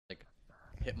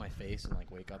hit my face and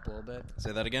like wake up a little bit.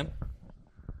 Say that again.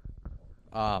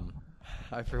 What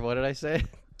did I say?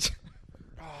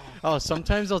 Oh,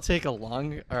 sometimes I'll take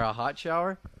a hot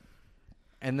shower,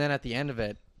 and then at the end of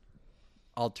it,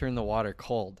 I'll turn the water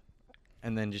cold,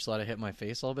 and then just let it hit my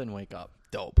face a little bit and wake up.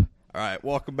 Dope. All right,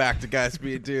 welcome back to Guys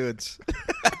Being Dudes.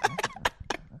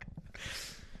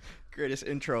 Greatest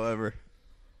intro ever.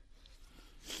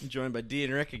 I'm joined by D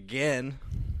and Rick again.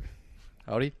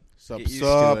 Howdy. Get used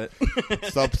Sup. to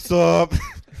it. Sup.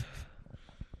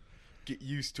 Get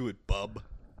used to it, bub.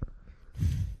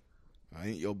 I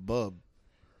ain't your bub,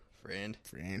 Friend.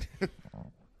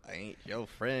 I I ain't your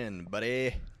friend,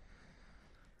 buddy.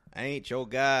 I ain't your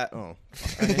guy. Oh, I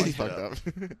fucked fucked up.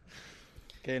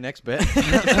 Okay, next bit.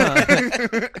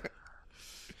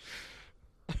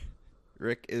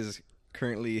 Rick is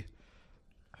currently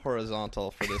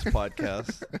horizontal for this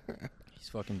podcast. He's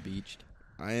fucking beached.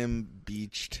 I am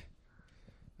beached.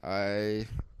 I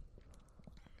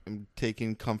am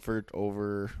taking comfort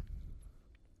over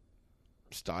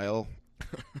style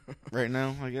right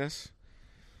now, I guess.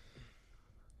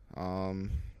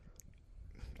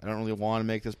 I don't really want to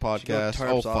make this podcast.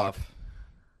 Tarps Oh, fuck.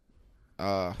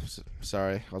 off.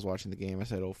 Sorry. I was watching the game. I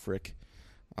said, oh, frick.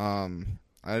 I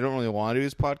don't really want to do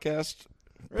this podcast.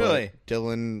 Really? But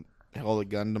Dylan held a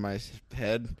gun to my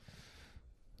head.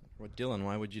 Well, Dylan,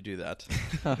 why would you do that?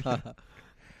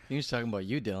 He was talking about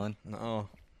you, Dylan. No.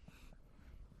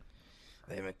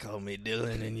 They haven't called me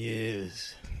Dylan in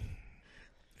years.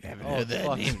 Haven't Oh,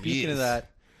 fuck. Speaking of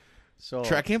that, so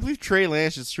I can't believe Trey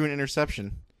Lance just threw an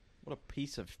interception. What a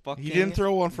piece of fucking... He didn't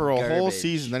throw one for a whole garbage.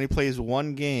 season. Then he plays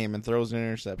one game and throws an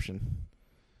interception.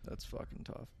 that's fucking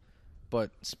tough.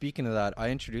 But speaking of that, I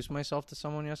introduced myself to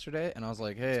someone yesterday, and I was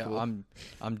like, "Hey, That's cool.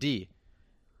 I'm D,"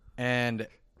 and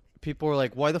people were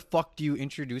like, "Why the fuck do you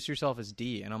introduce yourself as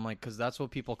D?" And I'm like, "Cause that's what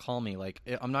people call me. Like,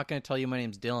 I'm not gonna tell you my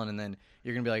name's Dylan, and then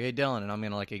you're gonna be like, 'Hey, Dylan,' and I'm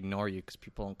gonna like ignore you because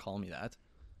people don't call me that.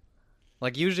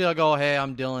 Like, usually I'll go, 'Hey,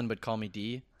 I'm Dylan,' but call me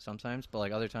D sometimes. But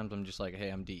like other times I'm just like, 'Hey,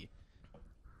 I'm D,'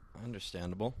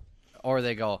 Understandable. or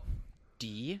they go,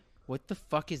 'D? What the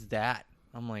fuck is that?'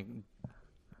 I'm like, You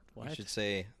what? should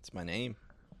say, it's my name.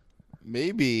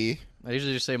 Maybe. I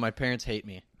usually just say my parents hate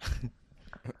me.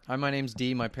 Hi, my name's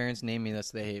D. My parents name me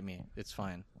this. They hate me. It's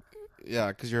fine. Yeah,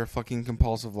 because you're a fucking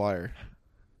compulsive liar.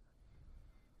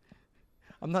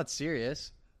 I'm not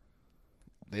serious.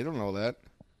 They don't know that.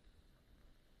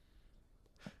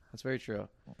 That's very true.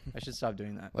 I should stop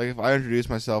doing that. Like, if I introduce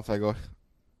myself, I go,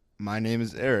 my name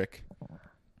is Eric.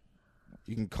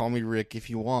 You can call me Rick if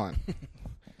you want.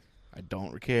 I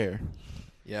don't care.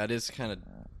 Yeah, it is kind of...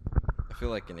 I feel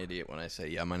like an idiot when I say,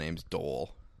 yeah, my name's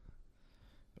Dole.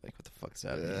 Like, what the fuck's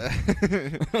that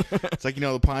mean? It's like, you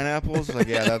know, the pineapples? Like,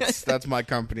 yeah, that's my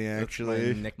company,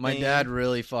 actually. My dad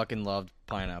really fucking loved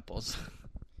pineapples.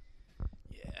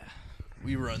 Yeah.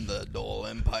 We run the Dole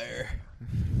Empire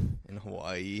in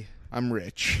Hawaii. I'm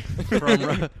rich.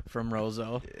 from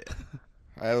Roseau. Yeah.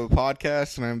 I have a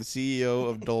podcast, and I'm the CEO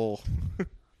of Dole.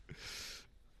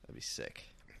 That'd be sick.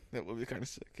 That would be kind of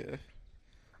sick, yeah.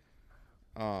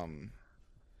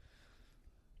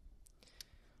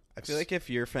 I feel like if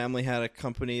your family had a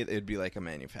company, it'd be like a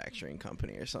manufacturing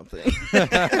company or something.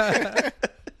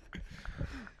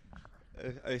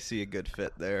 I see a good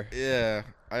fit there. Yeah,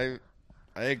 I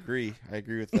agree. I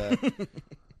agree with that.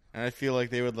 And I feel like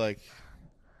they would like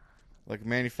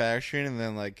manufacturing and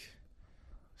then like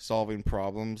solving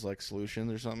problems, like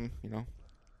solutions or something, you know?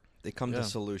 They come Yeah. to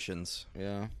solutions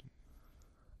Yeah.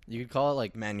 You could call it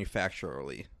like,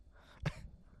 manufacturally.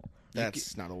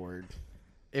 That's not a word.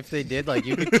 if they did, like,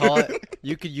 you could call it,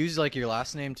 you could use like your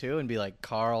last name too and be like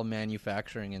Carl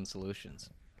Manufacturing and Solutions.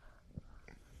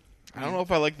 I don't know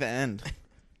if I like the end.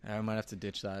 I might have to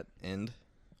ditch that. And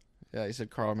Yeah, you said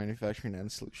Carl Manufacturing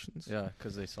and Solutions. Yeah,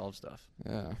 because they solve stuff.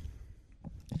 Yeah.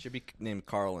 it should be named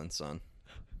Carl and Son.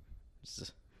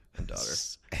 And daughter.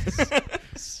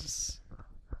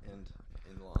 And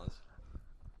in-laws.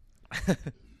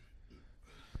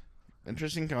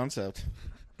 Interesting concept.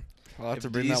 I'll have If to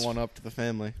bring these- that one up to the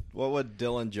family. What would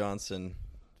Dylan Johnson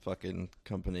fucking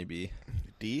company be?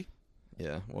 D?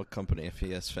 Yeah, what company if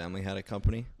his family had a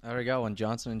company? I already got one,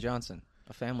 Johnson & Johnson,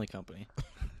 a family company.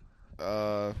 We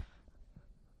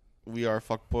Are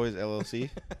Fuckboys LLC.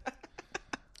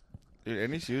 Dude,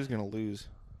 NECU is going to lose.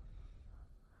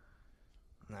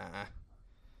 Nah.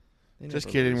 They Just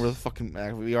never kidding. lose. We're the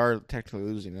fucking... We are technically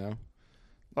losing now.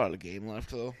 A lot of game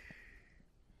left, though.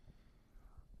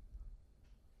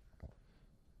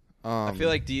 I feel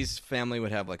like Dee's family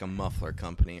would have like a muffler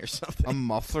company or something. a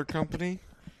muffler company.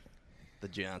 The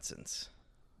Johnsons.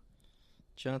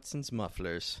 Johnson's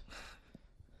Mufflers.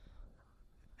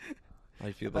 How do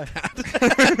you feel about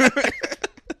that?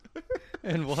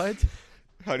 And what?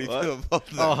 How do you What? feel about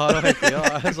that? Oh, how do I feel?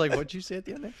 I was like, what'd you say at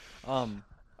the end there?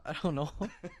 I don't know.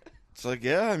 It's like,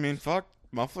 yeah, I mean, fuck,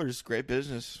 mufflers, great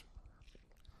business.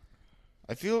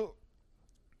 I feel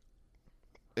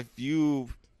if you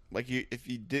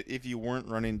weren't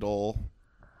running Dole,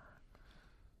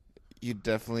 you'd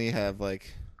definitely have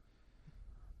like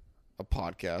a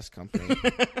podcast company.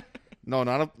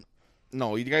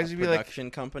 No, you guys would be like,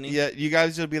 Production company. yeah, you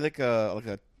guys would be like a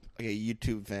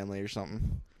YouTube family or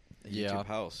something. A Yeah. YouTube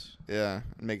house. Yeah,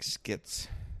 make skits.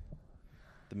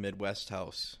 The Midwest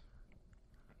house.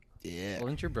 Yeah.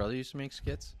 Wasn't your brother used to make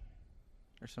skits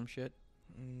or some shit?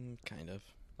 Kind of.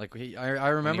 Like I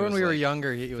remember when was, we were like,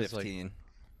 younger, he was like, 15.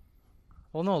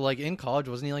 well, no, like in college,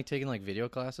 wasn't he like taking like video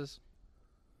classes?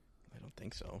 I don't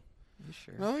think so. You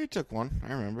sure? No, you took one.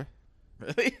 I remember.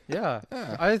 Really? Yeah.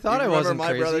 Yeah. I thought You I remember wasn't my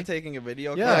crazy. brother taking a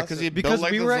video Yeah, class? 'cause he because built,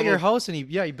 like, we this were at your little- house and he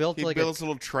built He like built this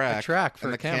little track. a track for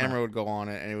and the the camera. camera would go on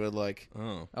it, and it would like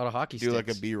Oh, out of hockey do sticks.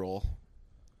 like a B-roll.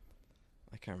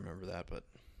 I can't remember that, but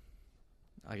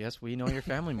I guess we know your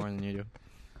family more than you do.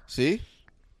 See,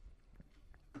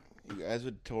 you guys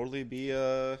would totally be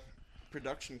a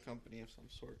production company of some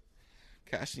sort,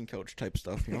 casting coach type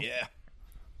stuff. You know? yeah.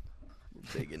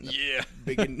 Big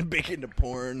into big into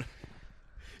porn.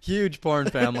 Huge porn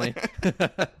family.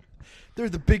 They're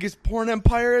the biggest porn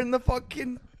empire in the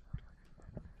fucking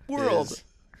world. Is.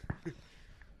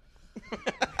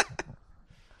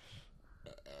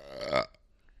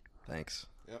 Thanks.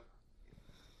 Yep.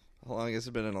 How long has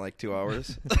it been? In like 2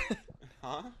 hours?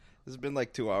 Huh? This has been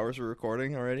like 2 hours we're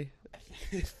recording already.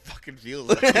 It fucking feels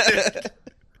like it.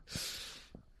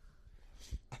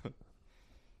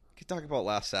 Could talk about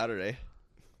last Saturday.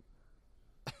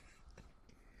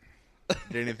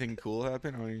 Did anything cool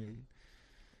happen? I mean,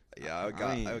 Yeah,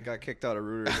 I mean- I got kicked out of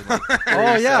Rooters. In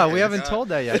Oh yeah, we seconds. haven't told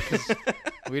that yet because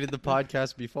we did the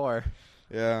podcast before.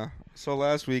 yeah. So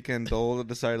last weekend, Dole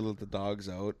decided to let the dogs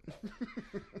out.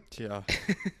 Yeah.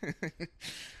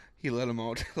 He let them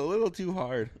out a little too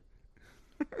hard.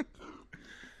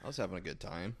 I was having a good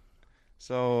time.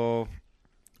 So,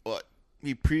 what?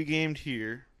 We pre-gamed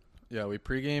here. Yeah, we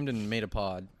pre-gamed and made a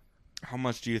pod. How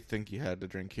much do you think you had to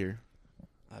drink here?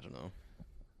 I don't know.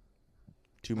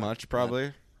 Too much,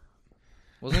 probably.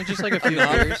 Wasn't it just like a few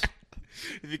beers?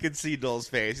 If you could see Dole's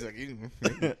face, he's like,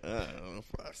 I don't know.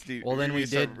 Steve, Well, then we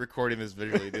start did- recording this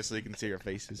visually just so you can see our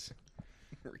faces.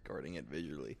 Recording it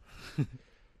visually.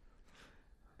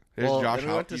 There's Well, Josh. then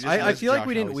we went to you just I noticed feel like Josh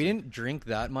we Howsey. didn't drink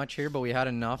that much here, but we had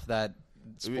enough that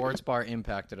sports bar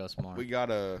impacted us more. I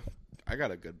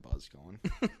got a good buzz going.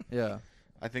 Yeah.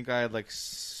 I think I had like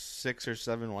 6 or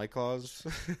 7 White Claws.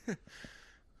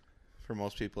 For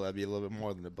most people, that'd be a little bit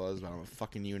more than a buzz, but I'm a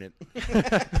fucking unit.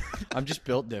 I'm just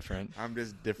built different. I'm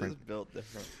just It's different. built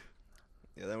different.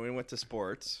 Yeah, then we went to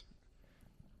sports.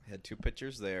 Had 2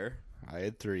 pitchers there. I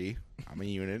had 3. I'm a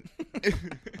unit.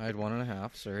 I had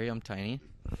 1.5. Sorry, I'm tiny.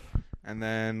 And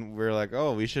then we're like,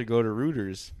 oh, we should go to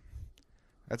Rooters.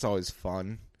 That's always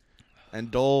fun.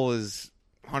 And Dole is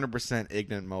 100%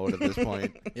 ignorant mode at this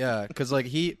point. Yeah, because like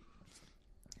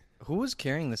who was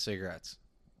carrying the cigarettes?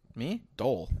 Me?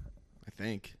 Dole, I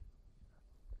think.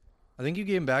 I think you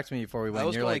gave them back to me before we went. I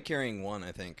was You're only like, carrying one,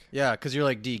 I think. yeah, because you're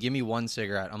like, D, give me 1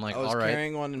 cigarette. I'm like, I was all right.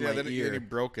 carrying one in my then ear. he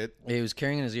broke it. He was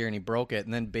carrying in his ear and he broke it,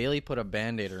 and then Bailey put a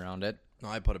Band-Aid around it. No,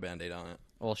 I put a Band-Aid on it.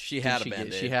 Well, She had a she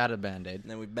Band-Aid. had a Band-Aid. And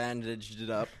then we bandaged it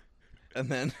up. And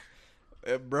then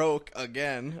it broke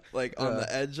again, like on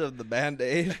the edge of the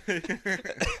Band-Aid.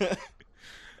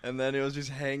 And then it was just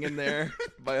hanging there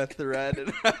by a thread,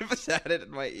 and I just had it in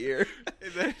my ear.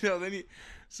 And then,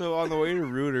 so on the way to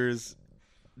Rooters,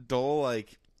 Dole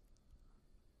like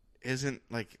isn't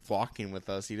like walking with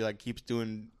us. He like keeps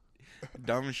doing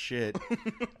dumb shit.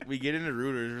 We get into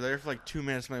Rooters. We're there for like 2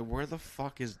 minutes. I'm like, where the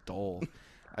fuck is Dole?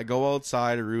 I go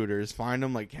outside of Rooters, find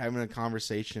him like having a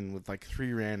conversation with like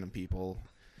 3 random people.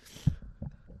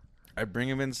 I bring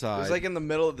him It inside. was like in the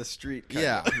middle of the street.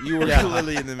 yeah, kinda. you were Yeah.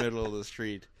 literally in the middle of the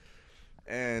street,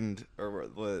 and Or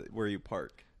where you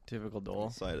park. Typical On Dole.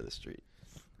 the side of the street.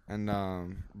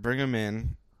 bring him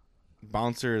in.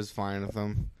 Bouncer is fine with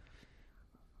him.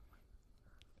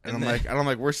 And And I'm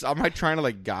like trying to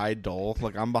like guide Dole,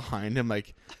 like I'm behind him,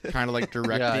 like kind of like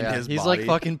directing his He's body. like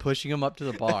fucking pushing him up to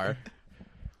the bar.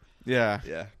 Yeah,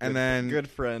 Yeah. And good- then good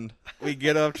friend. we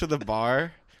get up to the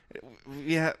bar.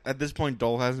 Yeah, at this point,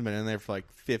 Dole hasn't been in there for like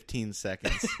 15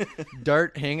 seconds.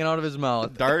 Dart hanging out of his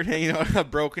mouth. Dart hanging out, a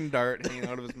broken dart hanging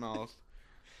out of his mouth.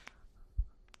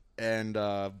 And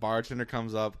bartender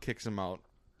comes up, kicks him out.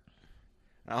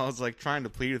 And I was like trying to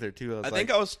plead with her too. I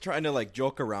think I was trying to like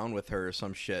joke around with her or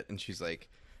some shit, and she's like,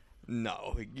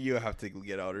 No, you have to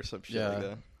get out or some shit Yeah. like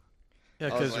that. Yeah,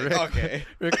 I was because like, Rick, okay.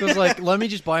 Rick was like, "Let me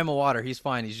just buy him a water. He's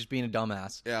fine. He's just being a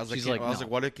dumbass." Yeah, I was like, She's I was "No." like,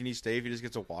 what? Can he stay if he just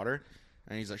gets a water?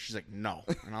 And she's like, no.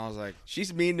 And I was like,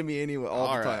 She's mean to me anyway all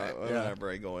the Alright, time yeah.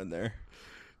 whenever I go in there.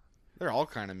 they're all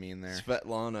kind of mean there.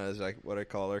 Svetlana is like what I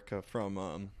call her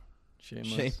from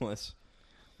Shameless. Shameless.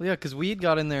 Well, yeah, because we had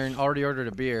got in there and already ordered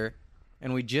a beer,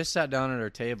 and we just sat down at our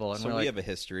table, and So we're we like, have a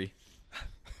history.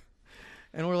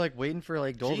 and we're like waiting for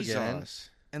like Dole to get in, Jesus.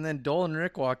 and then Dole and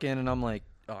Rick walk in, and I'm like,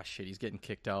 oh shit, he's getting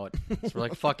kicked out. So we're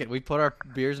like, fuck it. We put our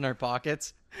beers in our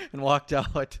pockets and walked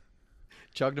out,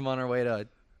 chugged them on our way to,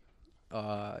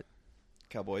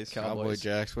 Cowboys. Cowboy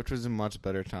Jacks, which was a much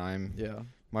better time. yeah,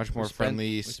 Much more We spent- friendly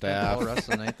we spent staff. the whole rest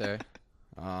of the night there.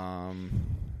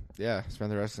 Yeah, spent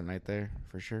the rest of the night there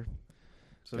for sure.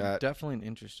 So Got definitely an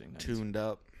interesting night. Tuned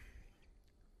up.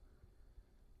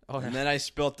 Oh, And then I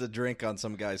spilt the drink on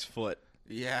some guy's foot.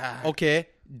 Yeah. okay.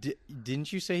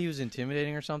 Didn't you say he was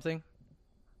intimidating or something?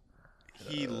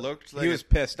 He looked like He was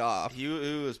pissed off. he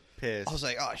was pissed. I was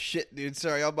like, oh shit, dude,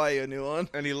 sorry, I'll buy you a new one.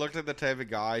 and he looked like the type of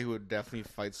guy who would definitely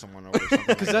fight someone over something.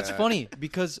 Because like that's that. funny.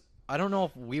 Because I don't know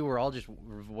if we were all just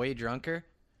way drunker,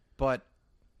 but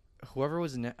whoever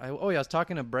was I was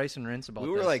talking to Bryce and Rince about We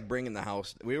were this. like bringing the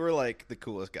house. We were like the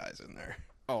coolest guys in there.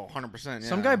 Oh, 100%. Yeah.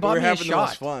 Some guy We bought were me a having the most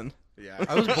shot. fun. Yeah.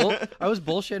 I was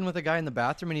bullshitting with a guy in the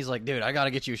bathroom, and he's like, "Dude, I gotta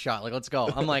get you a shot. Like, let's go."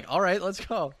 I'm like, "All right, let's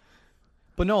go."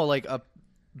 But no, like,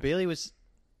 Bailey was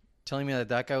telling me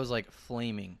that guy was like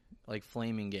flaming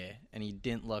gay, and he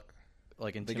didn't look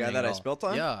like intimidating. that at I all. spilt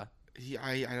on? Yeah.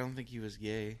 I don't think he was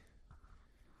gay.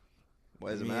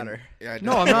 Why does I it mean, matter? Yeah,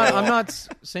 No, I'm not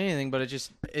saying anything, but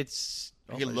it's.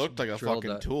 He oh, I looked should like a drill fucking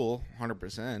that. tool,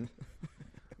 100%.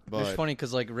 But It's funny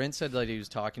because like Rince said that he was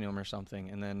talking to him or something,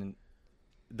 and then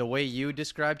the way you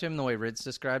described him, the way Rince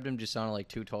described him, just sounded like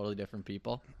two totally different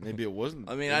people. maybe it wasn't.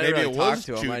 I mean, I maybe didn't it really was talk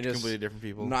to him. two I just completely different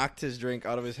people. knocked his drink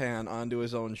out of his hand onto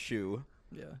his own shoe.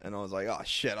 Yeah. And I was like, oh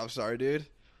shit, I'm sorry, dude.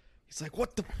 He's like,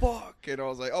 what the fuck? And I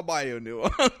was like, I'll buy you a new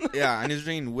one. Yeah, and he's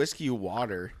drinking whiskey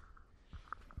water.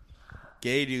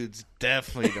 Gay dudes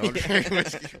definitely don't drink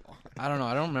whiskey water. I don't know.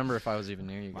 I don't remember if I was even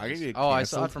near you I guys. get Oh, I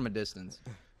saw canceled. it from a distance.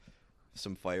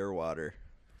 Some fire water.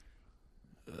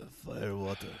 Fire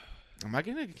water. Am I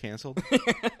gonna get canceled?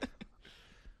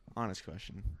 Honest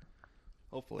question.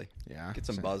 Hopefully. Yeah. Get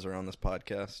some same. buzz around this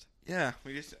podcast. Yeah,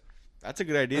 we just. That's a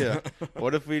good idea.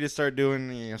 What if we just start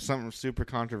doing something super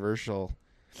controversial,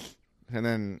 and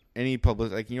then any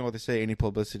public, like what they say, any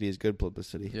publicity is good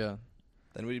publicity. Yeah.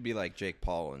 Then we'd be like Jake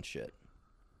Paul and shit.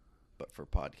 But for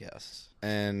podcasts.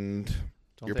 And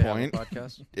Don't Your they have a point?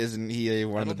 podcast? isn't he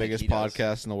one I of the don't think biggest he does.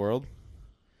 podcasts in the world?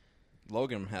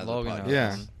 Logan has Logan a has podcast. Yeah.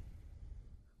 one.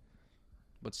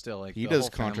 But still, like He the does whole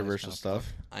family's controversial kinda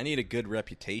stuff. I need a good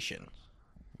reputation.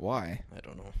 Why? I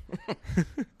don't know.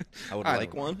 I would I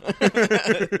like don't one.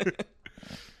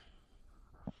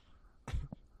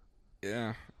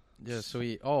 Yeah. Yeah. So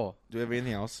we. Do we have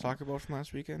anything else to talk about from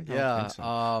last weekend? I don't Yeah. think so.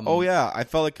 Oh yeah, I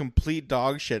felt like complete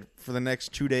dog shit for the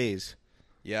next 2 days.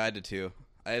 Yeah, I did too.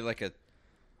 I had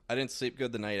I didn't sleep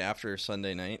good the night after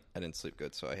Sunday night. I didn't sleep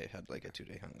good, so I had like a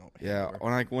 2-day hangover. Yeah,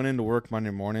 when I went into work Monday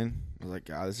morning, I was like,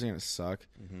 God, this is gonna suck.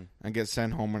 Mhm. I get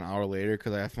sent home an hour later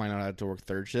because I find out I had to work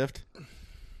third shift.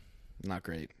 Not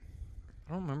great,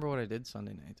 I don't remember what I did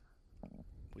Sunday night.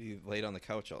 We laid on the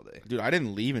couch all day. dude. I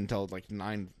didn't leave until like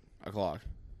 9 o'clock.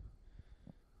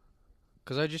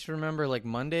 Because I just remember, like,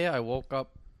 Monday, I woke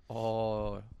up.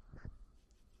 Oh.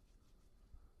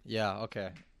 Yeah, okay.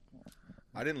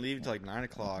 I didn't leave until like 9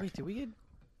 o'clock, Wait, did we get.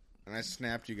 and I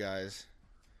snapped you guys.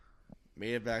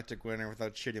 Made it back to Gwinner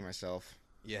without shitting myself,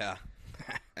 Yeah.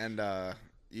 and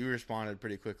you responded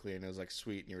pretty quickly, and it was like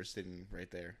sweet, and you were sitting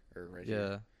right there or right Yeah.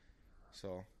 here.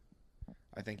 So,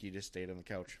 I think you just stayed on the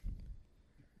couch.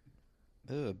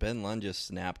 Ugh, Ben Lund just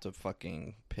snapped a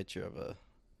fucking picture of a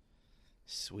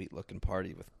sweet-looking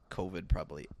party with COVID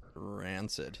probably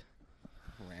rancid.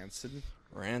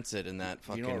 Rancid? In that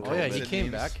fucking know what Oh, yeah, COVID he came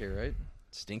means? back here, right?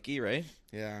 Stinky, right?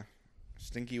 Yeah,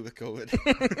 stinky with COVID.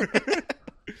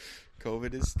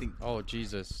 COVID is stinky. Oh,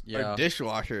 Jesus. Yeah. Our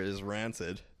dishwasher is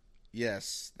rancid.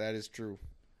 Yes, that is true.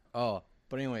 Oh,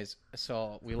 but anyways,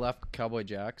 so we left Cowboy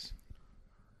Jack's,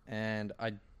 and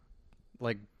I,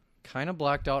 like, kind of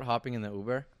blacked out hopping in the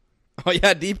Uber. Oh,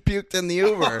 yeah, deep puked in the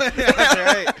Uber. That's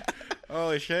right.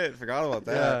 Holy shit, forgot about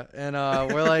that. Yeah,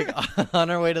 and we're, like, on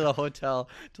our way to the hotel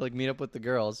to, like, meet up with the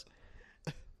girls,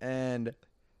 and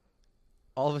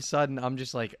all of a sudden, I'm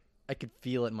just, like, I could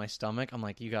feel it in my stomach. I'm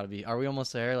like, you gotta be, are we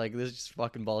almost there? Like, this is just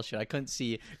fucking bullshit. I couldn't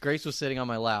see. Grace was sitting on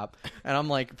my lap, and I'm,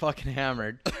 like, fucking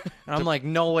hammered. And I'm like,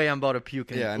 no way I'm about to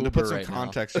puke in Yeah, an and Uber to put some right now.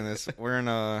 context in this, we're in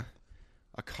a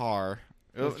a car.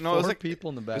 With No, it was four like people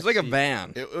in the back. It was like a seat.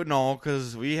 van. no,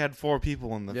 because we had 4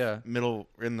 people in the Yeah. middle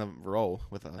in the row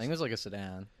with us. I think it was like a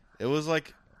sedan. It was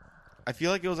like, I feel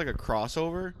like it was like a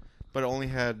crossover, but it only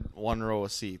had 1 row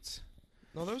of seats.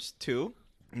 No, there was 2.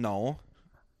 No,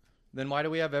 Then why do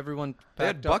we have everyone They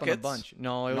had packed up on a buckets. bunch?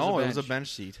 No, it was no, a it bench. was a bench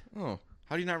seat. Oh.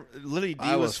 How do you not? Literally, D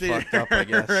I was sitting fucked up, I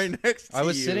guess. right next to I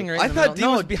was you. sitting right. I in the thought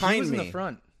middle. D was No, behind he was in me. the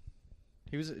front.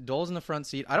 Dole's in the front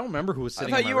seat. I don't remember who was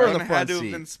sitting. thought on my you were in right. the It front had to seat.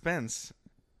 have been Spence.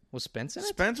 Was Spence in it?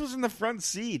 Spence was in the front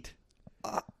seat.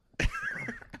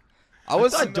 I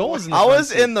was thought Dole was in the I front was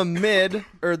seat. in the mid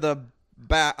or the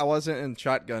back. I wasn't in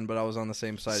shotgun, but I was on the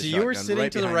same side. So of you were shotgun, sitting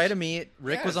right to the behind right of me.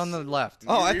 Rick was Yes. on the left.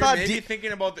 Oh, I You're thought maybe D-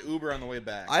 thinking about the Uber on the way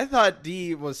back. I thought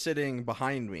D was sitting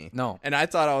behind me. No. And I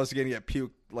thought I was gonna get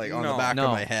puked like on the No. back No.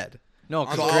 of my head. No,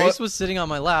 because So I- Grace was sitting on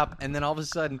my lap, and then all of a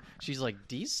sudden she's like,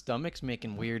 "D's stomach's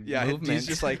making weird Yeah, movements." D's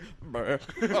just like, "Brr,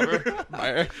 brr,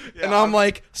 brr." And I'm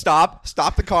like, stop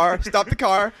the car.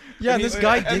 Yeah, And this he-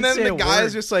 guy and didn't then say the a guy word.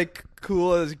 is just like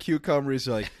cool as a cucumber. He's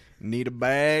like, need a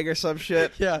bag or some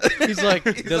shit. yeah, he's like,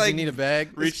 He's "Does he like, need a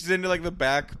bag?" reaches into like the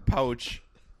back pouch,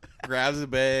 grabs the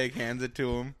bag, hands it to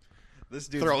him, This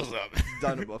dude throws up.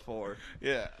 done it before.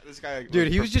 Yeah, this guy. Dude,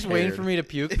 he was just waiting prepared. for me to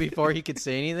puke before he could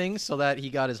say anything, so that he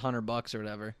got his $100 or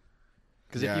whatever.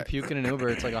 Because Yeah. if you puke in an Uber,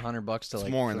 it's like $100 to It's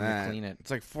like more than for them to that. clean it. It's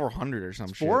like 400 or some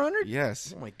shit. 400?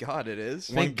 Yes. Oh my god, it is.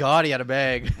 Thank God he had a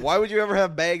bag. Why would you ever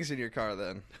have bags in your car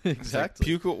then? Exactly.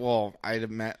 Puke. Well, I'd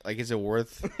admit, like, is it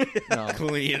worth No.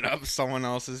 cleaning up someone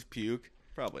else's puke,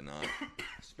 Probably not.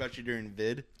 especially during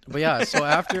vid? But yeah, so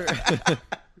after, The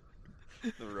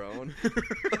Roan.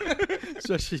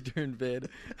 especially during vid.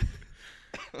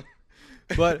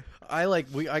 But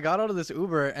I got out of this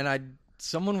Uber and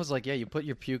someone was like, "Yeah, you put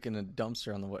your puke in a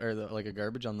dumpster on like a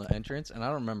garbage on the entrance," and I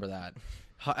don't remember that.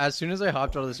 As soon as I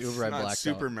hopped out of this Uber, I It's not blacked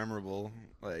super out. memorable.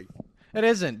 Like, It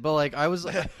isn't, but like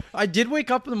I did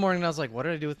wake up in the morning and I was like, "What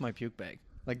did I do with my puke bag?"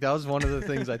 Like that was one of the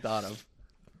things I thought of.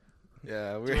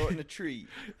 yeah, Throw it in a tree.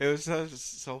 it was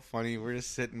so funny. We're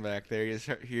just sitting back there. You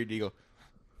just hear D go.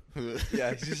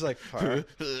 Yeah, he's just like, "Huh?"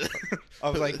 I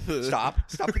was like, stop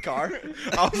the car.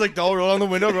 I was like, "Don't roll on the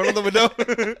window, roll on the window."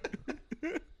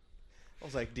 I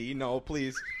was like, D, no,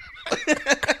 please.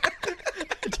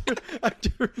 I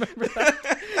do remember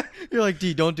that. You're like,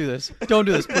 "D, don't do this. Don't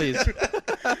do this, please."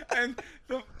 and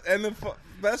the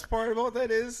best part about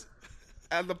that is,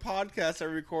 at the podcast I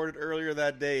recorded earlier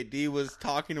that day, D was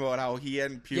talking about how he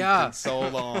hadn't puked Yeah. in so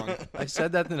long. I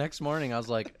said that the next morning. I was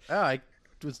like, "Yeah, I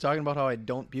was talking about how I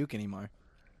don't puke anymore."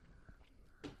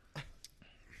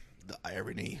 The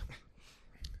irony.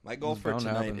 My goal It's for bound to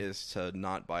tonight happen. is to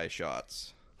not buy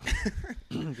shots.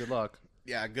 Good luck.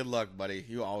 Yeah, good luck, buddy.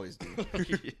 You always do.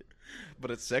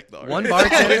 But it's sick though. One right?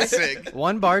 bartender, sick.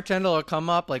 one bartender will come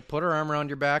up, like put her arm around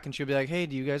your back, and she'll be like, "Hey,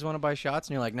 do you guys want to buy shots?"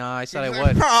 And you're like, "Nah, I said I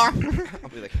would." I'll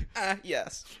be like,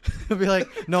 yes. He'll be like,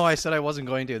 "No, I said I wasn't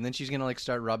going to." And then she's gonna like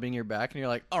start rubbing your back, and you're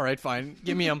like, "All right, fine,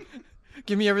 give me 'em,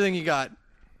 give me everything you got."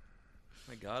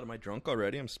 My God, am I drunk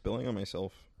already? I'm spilling on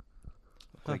myself.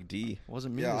 Look like D.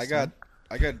 Wasn't me. Yeah, this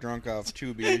I got drunk off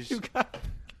 2 beers. time.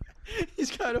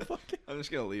 He's got a fucking. I'm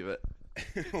just gonna leave it.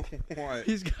 What?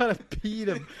 He's got a bead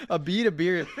of beer, a bead of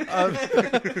beer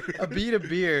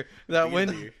that Bead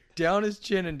went beer. down his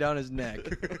chin and down his neck.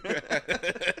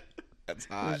 That's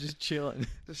He hot. was just chilling,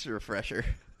 Just a refresher.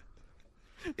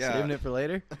 Yeah. saving it for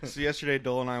later. So yesterday,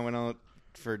 Dole and I went out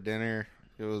for dinner.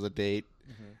 It was a date,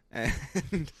 and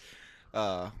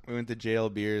we went to Jail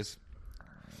Beers.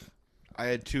 I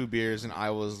had 2 beers and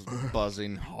I was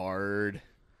buzzing hard.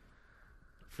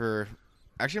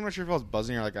 Actually, I'm not sure if I was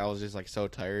buzzing or like I was just like so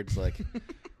tired. It's like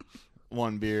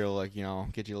 1 beer will like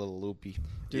get you a little loopy.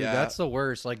 Dude, Yeah. that's the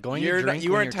worst. Like going to You drink.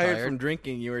 when weren't you're tired tired from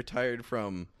drinking. You were tired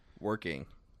from working.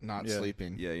 Not Yeah.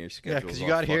 sleeping. Yeah, your Yeah, schedule. because you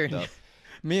got here. And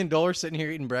me and Dole were sitting here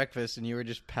eating breakfast, and you were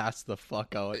just passed the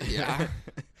fuck out. Yeah.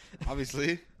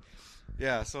 Obviously.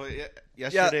 Yeah. So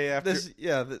yesterday after.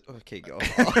 Okay, go.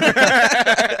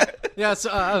 Yeah.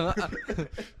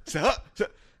 So,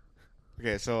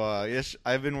 Okay, so yes,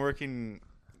 I've been working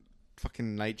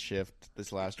fucking night shift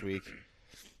this last week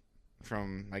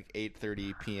from like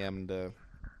 8:30 p.m. to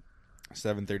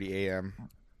 7:30 a.m.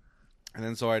 And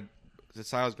then so I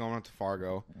decided I was going up to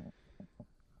Fargo.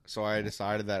 So I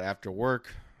decided that after work,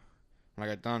 when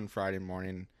I got done Friday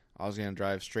morning, I was going to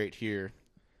drive straight here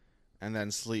and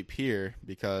then sleep here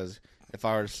because if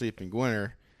I were to sleep in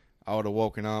Gwinner, I would have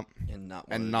woken up and not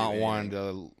wanted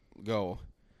to go.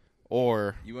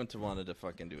 Or You wouldn't have wanted to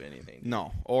fucking do anything.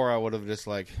 no, or I would have just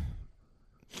like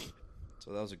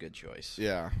So that was a good choice.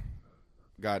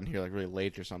 gotten here like really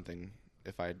late or something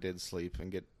if I did sleep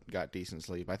and got decent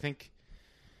sleep. I think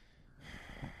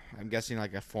I'm guessing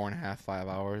like a 4.5, 5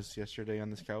 hours yesterday on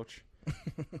this couch.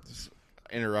 Just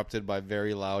interrupted by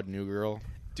very loud New Girl.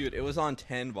 Dude, it was on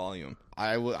 10 volume.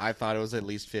 I thought it was at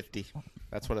least 50.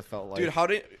 That's what it felt like. Dude, how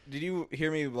did you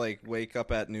hear me like wake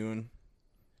up at noon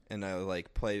and I like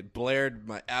blared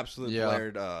my absolute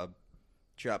blared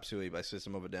Chop Suey by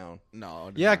System of a Down? No.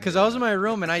 I did Yeah, not because hear I was that. in my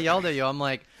room and I yelled at you. I'm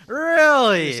like,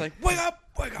 really? It's like, wake up,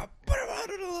 wake up, put him out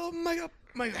of the little wake up.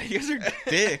 You guys are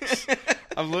dicks.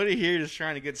 I'm literally here just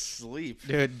trying to get sleep.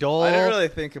 Dude, Dole. I didn't really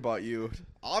think about you.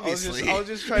 Obviously. I was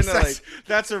just trying to like.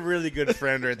 That's a really good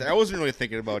friend right there. I wasn't really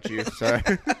thinking about you. Sorry.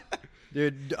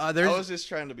 Dude, I was just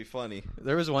trying to be funny.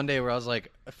 there was one day where I was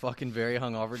like fucking very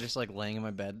hungover, just like laying in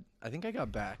my bed. I think I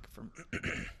got back from,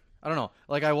 I don't know.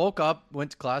 Like I woke up,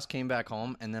 went to class, came back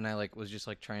home, and then I like was just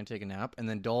like trying to take a nap, and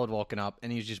then Dole had woken up and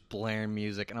he was just blaring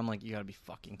music, and I'm like, you gotta be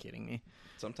fucking kidding me.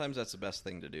 Sometimes that's the best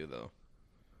thing to do, though.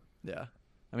 Yeah,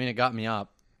 I mean it got me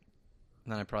up,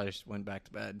 and then I probably just went back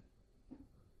to bed.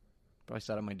 Probably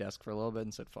sat at my desk for a little bit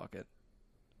and said, fuck it.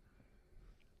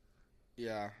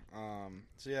 Yeah.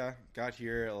 So yeah, got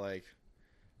here at like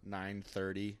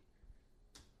 9:30.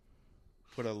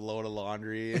 Put a load of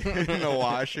laundry in the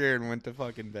washer and went to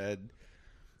fucking bed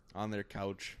on their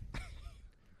couch.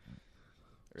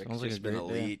 Rick's Sounds like just a been a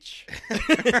great day. leech.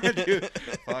 Dude,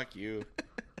 fuck you.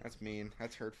 That's mean.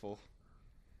 That's hurtful.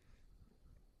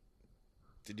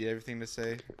 Did you have anything to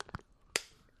say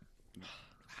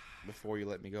before you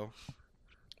let me go?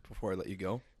 Before I let you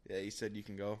go, Yeah, you said you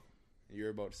can go. You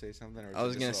were about to say something? Or I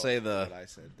was it gonna just say what I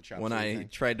said, the chop when suey I thing?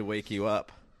 tried to wake you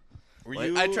up, Were Like,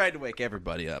 you? I tried to wake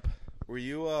everybody up. Were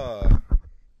you? That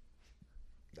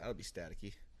would be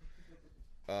staticky.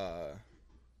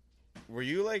 Were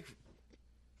you like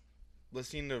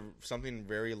listening to something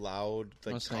very loud,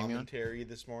 like What's the name, commentary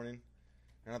this morning?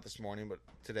 Not this morning, but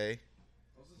today.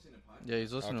 Yeah,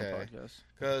 he's listening Okay. to a podcast.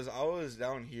 Because I was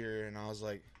down here and I was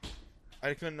like,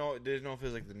 I didn't know if it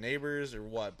was like the neighbors or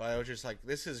what, but I was just like,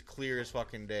 this is clear as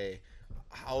fucking day.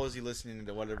 How is he listening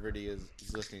to whatever it is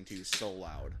he's listening to so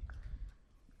loud?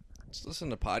 Just listen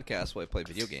to podcasts while I play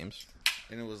video games.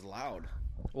 And it was loud.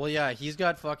 Well, yeah, he's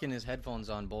got fucking his headphones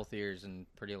on both ears and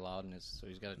pretty loud, and so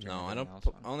he's got to turn. No, I everything don't. else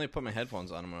I on. only put my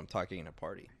headphones on when I'm talking in a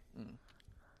party.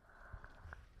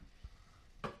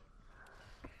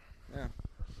 Yeah.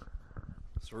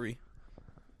 Sorry.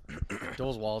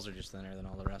 Those walls are just thinner than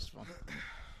all the rest of them.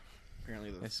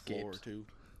 Apparently the Escaped. floor too.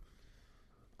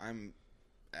 I'm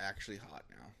actually hot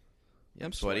now. Yeah,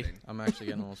 I'm sweaty. Sweating. I'm actually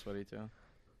getting a little sweaty too.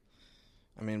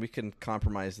 I mean, we can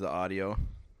compromise the audio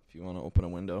if you want to open a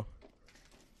window.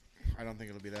 I don't think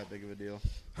it'll be that big of a deal.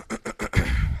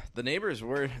 The neighbors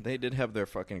they did have their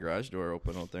fucking garage door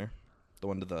open out there. The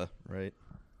one to the right.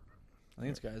 I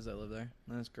think it's guys that live there.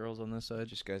 And it's girls on this side.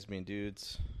 Just guys being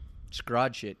dudes. Just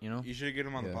garage shit, you know? You should get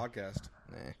him on the Yeah. podcast.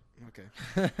 Nah. Okay.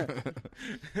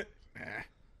 Nah.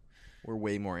 We're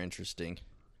way more interesting.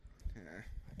 Nah.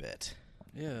 I bet.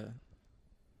 Yeah.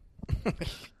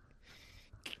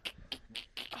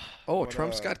 Oh, But,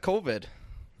 Trump's got COVID.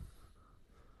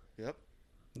 Yep.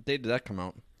 What day did that come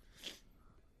out?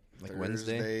 Like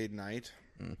Wednesday? Thursday night.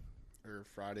 Hmm. Or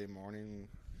Friday morning.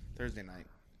 Thursday night.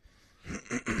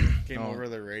 Came Oh. over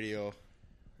the radio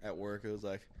at work. It was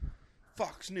like,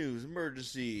 Fox News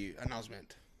emergency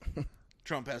announcement.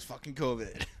 Trump has fucking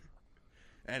COVID.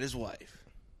 And his wife.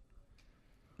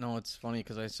 No, it's funny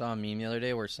because I saw a meme the other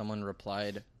day where someone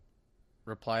replied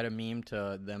a meme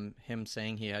to him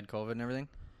saying he had COVID and everything.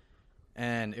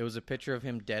 And it was a picture of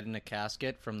him dead in a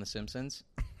casket from The Simpsons.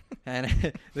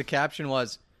 And the caption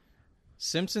was,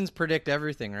 Simpsons predict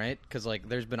everything, right? Because, like,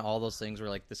 there's been all those things where,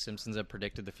 like, The Simpsons have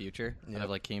predicted the future and have,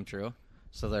 like, came true.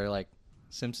 So they're like,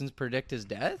 Simpsons predict his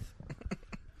death?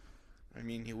 I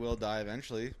mean, he will die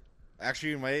eventually.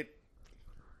 Actually, wait.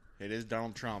 It is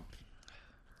Donald Trump.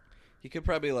 He could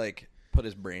probably, like, put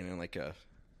his brain in, like, a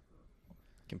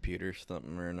computer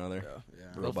something or another. Yeah.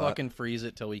 They'll Robot. fucking freeze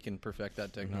it till we can perfect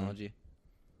that technology.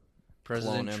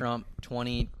 President Clone him. Trump,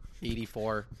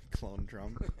 2084. Clone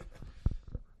Trump.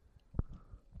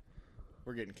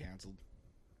 We're getting canceled.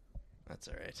 That's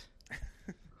all right.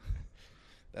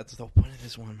 That's the whole point of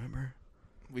this one, remember?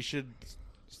 We should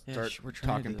Yeah, start we're trying to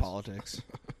talking do this. politics.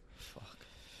 Fuck.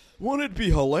 Wouldn't it be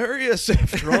hilarious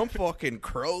if Trump fucking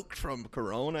croaked from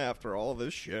Corona after all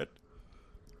this shit?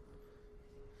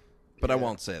 But I Yeah.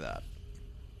 won't say that.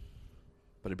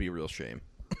 But it'd be a real shame.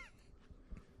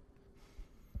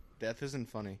 Death isn't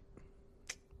funny.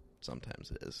 Sometimes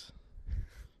it is.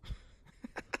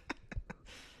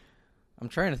 I'm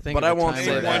trying to think But of I a won't time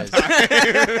say when it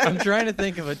that. is. I'm trying to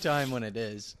think of a time when it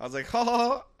is. I was like, ha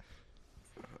ha.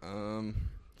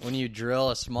 When you drill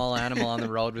a small animal on the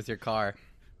road with your car.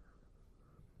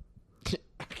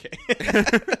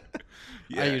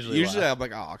 Yeah, usually I'm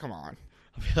like, oh, come on.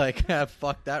 I'll be like, ah,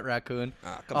 fuck that raccoon.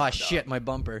 Come Oh, on, shit, dog. my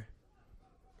bumper.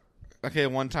 Okay,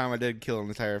 one time I did kill an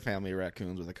entire family of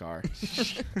raccoons with a car.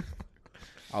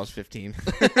 I was 15.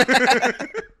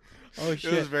 Oh, It was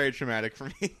shit. very traumatic for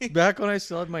me. Back when I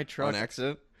still had my truck. On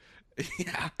accident?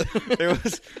 Yeah. There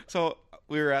was so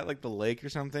we were at like the lake or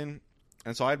something,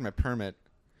 and so I had my permit,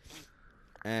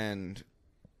 and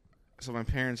so my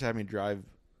parents had me drive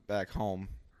back home,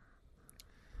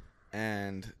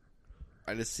 and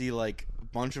I just see like a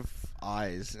bunch of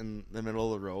eyes in the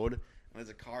middle of the road, and there's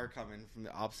a car coming from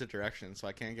the opposite direction, so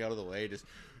I can't get out of the way. Just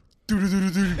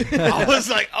I was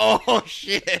like, oh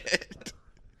shit.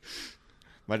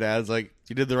 My dad's like,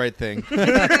 you did the right thing.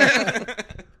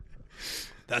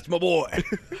 That's my boy.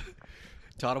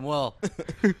 Taught him well.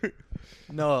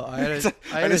 No, I had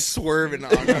I just swerving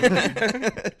on him.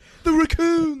 The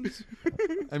raccoons.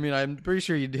 I mean, I'm pretty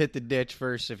sure you'd hit the ditch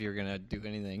first if you're going to do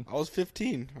anything. I was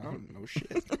 15. I don't know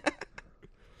shit.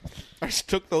 I just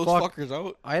took those Fuck. fuckers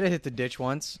out. I had to hit the ditch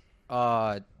once.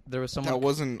 There was someone... That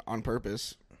wasn't on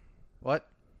purpose. What?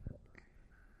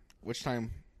 Which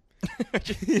time?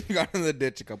 You got in the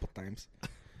ditch a couple times.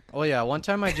 Oh, yeah. One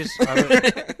time I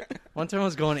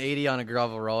was going 80 on a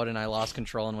gravel road, and I lost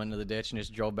control and went into the ditch and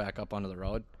just drove back up onto the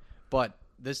road. But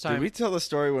this time... Did we tell the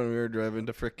story when we were driving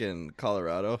to frickin'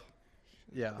 Colorado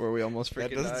Yeah. where we almost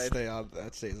That frickin' doesn't died? stay on.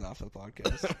 That stays off the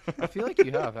podcast. I feel like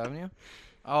you have, haven't you?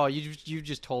 Oh, you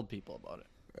just told people about it.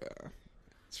 Yeah.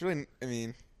 It's really. I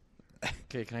mean,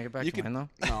 Okay, can I get back You to can- mine,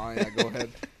 no. Yeah, go ahead.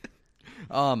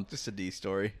 though? Just a D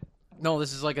story. No,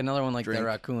 this is like another one like Drink. the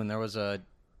raccoon. There was a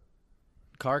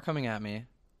car coming at me.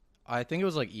 I think it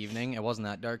was like evening. It wasn't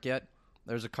that dark yet.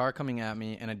 There was a car coming at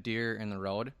me and a deer in the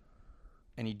road.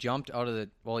 And he jumped out of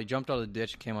the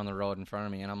ditch and came on the road in front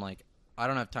of me. And I'm like, I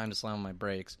don't have time to slam on my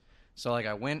brakes. So like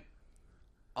I went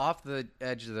off the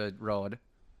edge of the road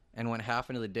and went half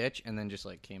into the ditch and then just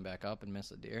like came back up and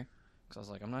missed the deer. Because I was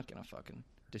like, I'm not going to fucking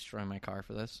destroy my car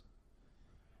for this.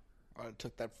 I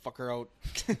took that fucker out.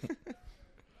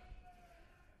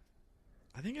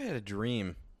 I think I had a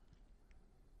dream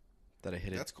that I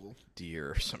hit a That's cool.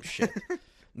 deer or some shit.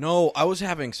 No, I was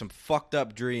having some fucked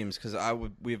up dreams because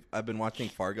I've been watching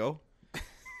Fargo,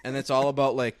 and it's all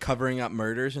about like covering up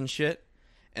murders and shit.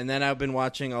 And then I've been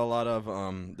watching a lot of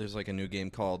there's like a new game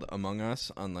called Among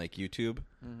Us on like YouTube.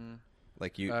 Mm-hmm.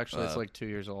 Like you Actually, it's like 2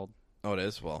 years old. oh it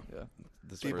is well Yeah.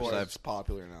 this is People first are I've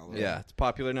popular now. Though. yeah it's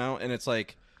popular now and it's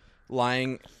like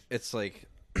lying. It's like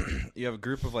you have a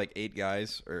group of like 8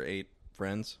 guys or 8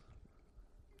 friends.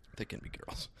 They can be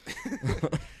girls.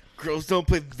 Girls don't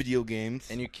play video games.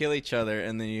 And you kill each other,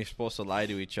 and then you're supposed to lie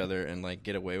to each other and like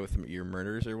get away with your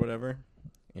murders or whatever.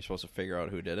 You're supposed to figure out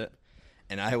who did it.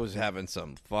 And I was having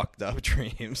some fucked up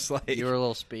dreams. Like You were a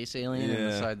little space alien Yeah.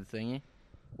 inside the thingy.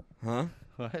 huh?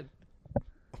 What?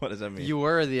 What does that mean? You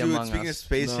were the Dude, Among speaking of Us,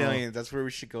 space No. aliens, that's where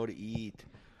we should go to eat.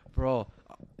 bro.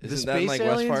 The Isn't that in, space like,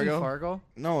 West aliens Fargo? in Fargo?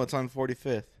 No, it's on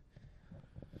 45th.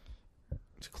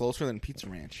 It's closer than Pizza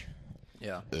Ranch.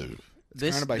 Yeah.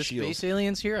 surrounded by the shields. space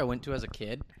aliens here I went to as a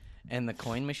kid, and the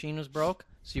coin machine was broke.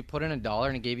 So you put in $1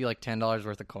 and it gave you like $10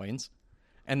 worth of coins.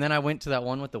 And then I went to that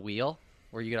one with the wheel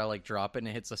where you gotta like drop it and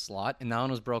it hits a slot. And that one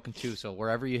was broken too. So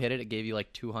wherever you hit it, it gave you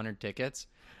like 200 tickets.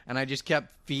 And I just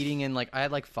kept feeding in like I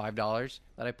had like $5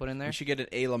 that I put in there. You should get an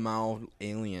Alamau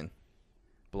alien,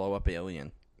 blow up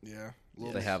alien. Yeah.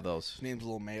 They have those. His name's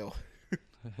Lil Mayo.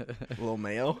 Little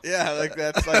Mayo. Yeah, like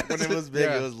that's like when it was big,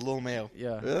 Yeah. it was Lil Mayo.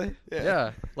 Yeah. Really?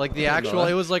 Yeah. Like the I didn't know actual,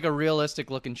 that. it was like a realistic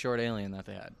looking short alien that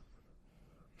they had.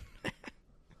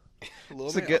 Lil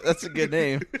That's a Mayo. good. That's a good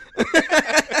name.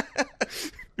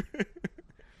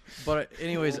 But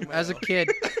anyways, as a kid,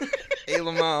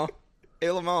 Alamau.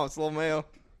 Alamau. It's Lil Mayo.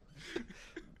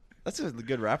 That's a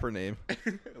good rapper name.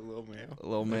 Lil Mayo.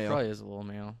 Lil it Mayo. probably is a little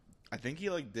male. I think he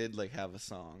like did like have a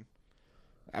song.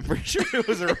 I'm pretty sure it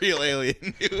was a real alien.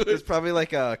 Dude. It's probably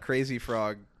like a Crazy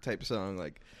Frog type song,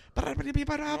 like. because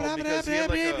he had,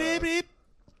 like,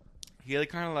 he had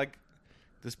kind of like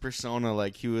this persona,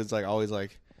 like he was like always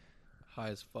like High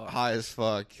as fuck. high as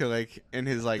fuck, like in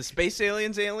his like The Space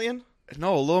Aliens alien?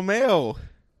 no Lil Mayo.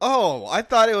 Oh, I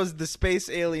thought it was the Space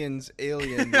Aliens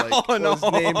alien. Like, Oh, no.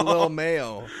 was named Lil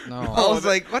Mayo. No. I was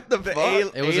like, what the fuck?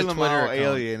 It was a Twitter account.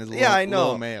 alien. Is Lil, Yeah, I know.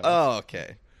 Lil Mayo. Oh,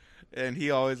 okay. And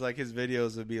he always like his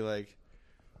videos would be like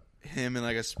him in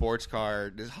like a sports car,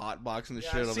 just hotboxing the Yeah,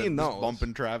 shit I've of seen it, just those.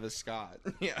 bumping Travis Scott.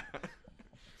 Yeah.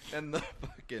 And the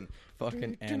fucking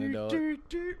Fucking antidote.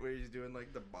 where he's doing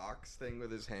like the box thing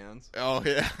with his hands. Oh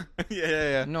yeah,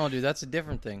 yeah. No, dude, that's a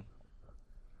different thing.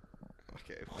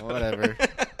 Okay, Whatever.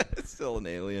 It's still an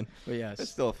alien. But yes.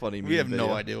 It's still a funny. We meme have no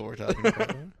video. idea what we're talking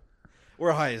about.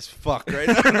 We're high as fuck right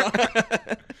now.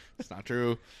 It's not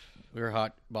true. We were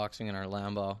hot boxing in our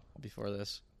Lambo before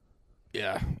this.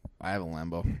 Yeah, I have a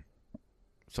Lambo.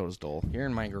 So does Dole. Here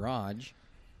in my garage.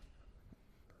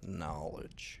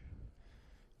 Knowledge.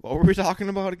 What were we talking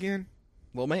about again?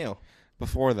 Well, Mayo.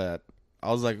 Before that,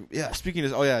 I was like, yeah, speaking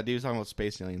of... Oh, yeah, dude was talking about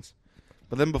space aliens.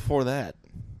 But then before that,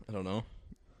 I don't know.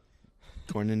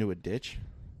 going into a ditch?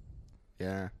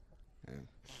 Yeah.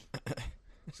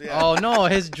 So, Oh no,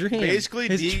 his dreams. Basically,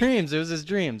 his dreams. It was his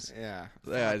dreams. Yeah.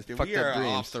 Yeah, Dude, fucked we are up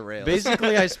dreams. off the rails.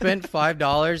 Basically, I spent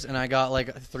 $5 and I got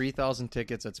like 3,000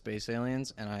 tickets at Space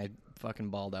Aliens, and I fucking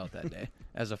balled out that day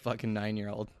as a fucking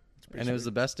 9-year-old, and it was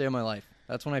the best day of my life.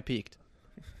 That's when I peaked.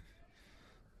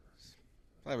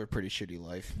 I have a pretty shitty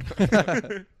life.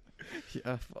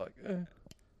 Yeah, fuck.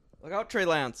 Look out, Trey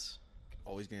Lance.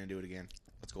 Always gonna do it again.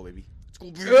 Let's go, baby.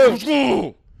 Let's go, baby. Let's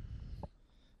go.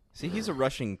 See, he's a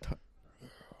rushing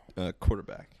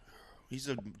quarterback. He's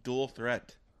a dual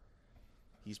threat.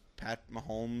 He's Pat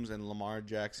Mahomes and Lamar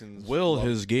Jackson's... Will love-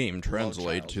 his game love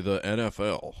translate child. to the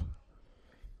NFL?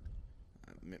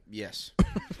 Yes.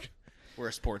 We're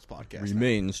a sports podcast. now.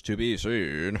 Remains to be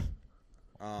seen.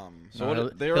 So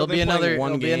what, he'll be another.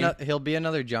 one game? He'll be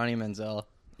another Johnny Manziel.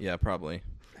 Yeah, probably.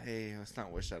 Hey, let's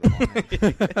not wish that upon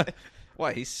him.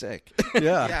 Why? He's sick.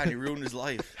 Yeah, and he ruined his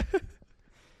life.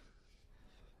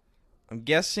 I'm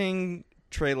guessing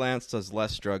Trey Lance does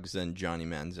less drugs than Johnny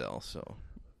Manziel, so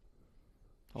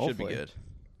should Hopefully. be good.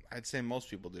 I'd say most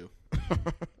people do.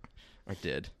 Or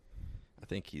did. I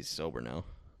think he's sober now.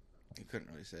 You couldn't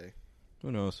really say.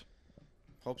 Who knows?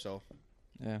 Hope so.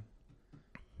 Yeah.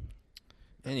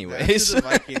 Anyways.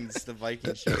 That's the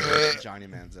Vikings should have Johnny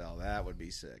Manziel. That would be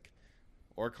sick.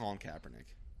 Or Colin Kaepernick.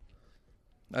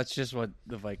 That's just what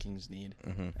the Vikings need.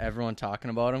 Mm-hmm. Everyone talking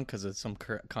about him because it's some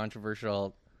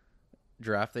controversial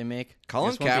draft they make.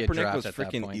 Colin This won't be a Kaepernick draft was at that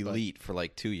freaking point, but- elite for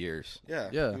like 2 years. Yeah,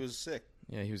 Yeah. he was sick.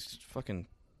 Yeah, he was fucking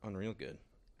unreal good.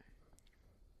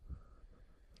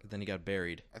 But then he got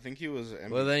buried. I think he was...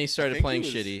 Well, then he started think playing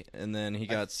he was- shitty, and then he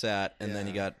got sat, and then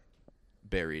he Yeah. got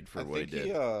buried for I what he think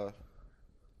did.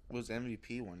 was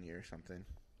MVP one year or something.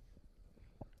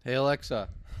 Hey Alexa.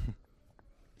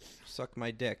 Suck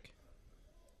my dick.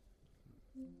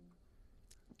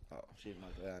 Oh, she didn't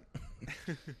like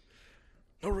that.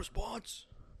 No response.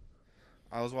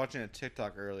 I was watching a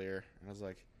TikTok earlier, and I was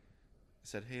like, I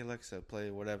said, hey, Alexa,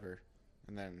 play whatever.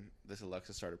 And then this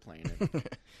Alexa started playing it.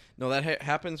 No, that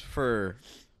happens for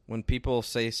when people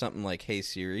say something like, hey,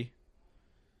 Siri.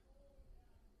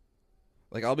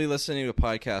 Like, I'll be listening to a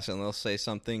podcast, and they'll say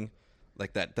something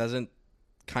like that doesn't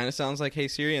kind of sounds like hey,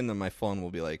 Siri, and then my phone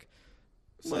will be like,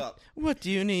 What's up? what do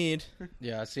you need?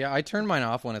 Yeah, see, I turn mine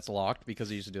off when it's locked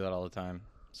because I used to do that all the time.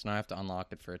 So now I have to unlock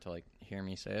it for it to, like, hear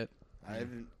me say it. I've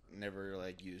never,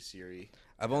 like, used Siri.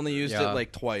 I've only used Yeah. it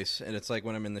like twice, and it's like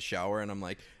when I'm in the shower, and I'm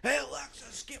like, hey,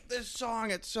 Alexa, skip this song.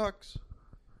 It sucks.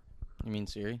 You mean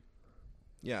Siri?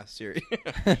 Yeah, Siri.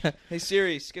 Hey,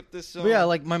 Siri, skip this song. But yeah,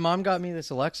 like, my mom got me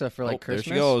this Alexa for, like, there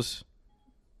Christmas. she goes. Sorry,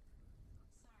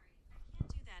 I can't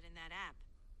do that in that app.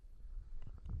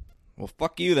 Well,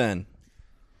 fuck you then.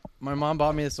 My mom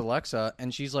bought me this Alexa,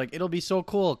 and she's like, it'll be so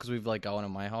cool, because we've, like, got one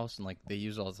at my house, and, like, they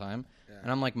use it all the time. Yeah.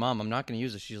 And I'm like, Mom, I'm not going to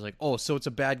use it. She's like, oh, so it's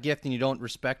a bad gift and you don't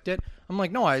respect it? I'm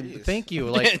like, no, Jeez. thank you.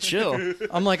 Like, Chill.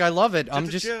 I'm like, I love it. I'm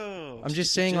just Chill.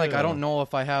 saying, like, I chill. don't know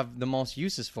if I have the most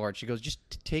uses for it. She goes, just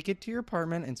take it to your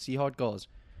apartment and see how it goes.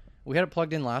 We had it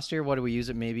plugged in last year. What do we use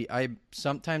it? Maybe I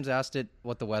sometimes asked it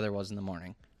what the weather was in the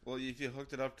morning. Well, if you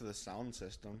hooked it up to the sound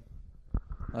system.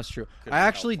 That's true. Could I be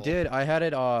actually helpful. did. I had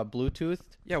it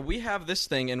Bluetoothed. Yeah, we have this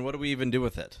thing, and what do we even do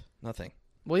with it? Nothing.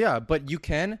 Well, yeah, but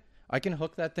I can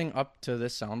hook that thing up to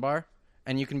this soundbar,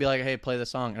 and you can be like, hey, play the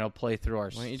song, and it'll play through our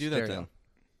Why don't you do that then?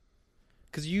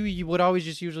 Because you would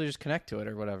always usually just connect to it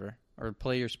or whatever, or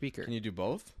play your speaker. Can you do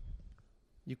both?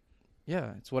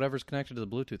 Yeah, it's whatever's connected to the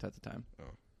Bluetooth at the time. Oh.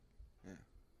 Yeah.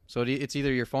 So it's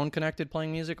either your phone connected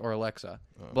playing music or Alexa.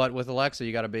 Oh. But with Alexa,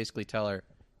 you got to basically tell her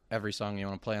every song you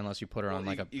want to play unless you put her Well, on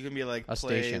like a... you can be like, a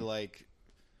play, station. like,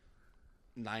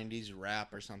 90s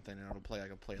rap or something, and it'll play,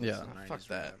 like, a playlist Yeah. of 90s Fuck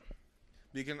that. rap.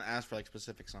 But you can ask for, like,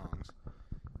 specific songs.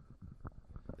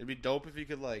 It'd be dope if you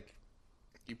could, like...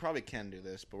 You probably can do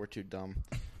this, but we're too dumb.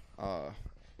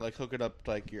 Like, hook it up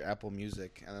to, like, your Apple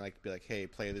Music, and then, like, be like, hey,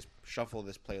 shuffle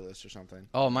this playlist or something.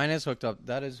 Oh, mine is hooked up.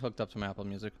 That is hooked up to my Apple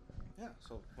Music. Yeah,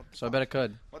 so what the So I fuck? bet it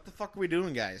could. What the fuck are we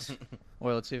doing, guys?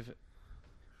 Wait, let's see if...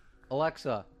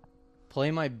 Alexa, play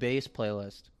my bass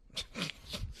playlist.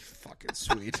 Fucking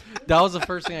sweet. That was the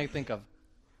first thing I could think of.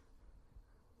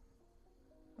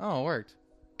 Oh, it worked.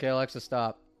 Okay, Alexa,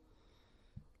 stop.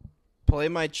 Play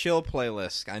my chill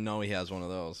playlist. I know he has one of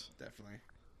those. Definitely.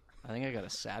 I think I got a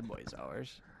Sad Boys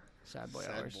Hours. Sad Boy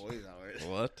Sad Hours. boys hours.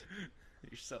 What?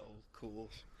 You're so cool.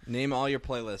 Name all your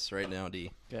playlists right now,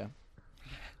 D. Yeah.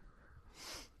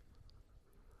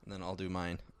 And then I'll do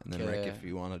mine. And then Okay. Rick, if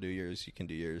you want to do yours, you can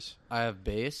do yours. I have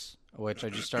bass, which I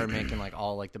just started making like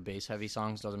all like the bass heavy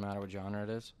songs. Doesn't matter what genre it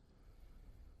is.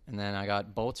 And then I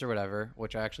got Boats or Whatever,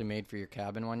 which I actually made for your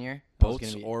cabin one year. That was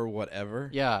Boats gonna be- or whatever.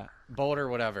 Yeah, boat or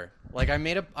whatever. Like I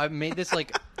made this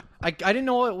like I didn't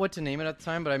know what to name it at the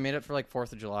time, but I made it for like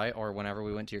 4th of July or whenever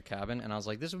we went to your cabin, and I was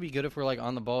like, this would be good if we're like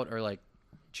on the boat or like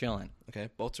chilling. Okay,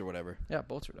 boats or whatever. Yeah,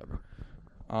 boats or whatever.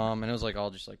 And it was like all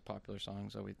just like popular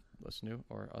songs that we listen to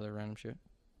or other random shit.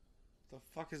 The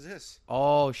fuck is this?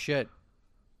 Oh shit.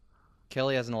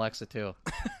 Kelly has an Alexa too.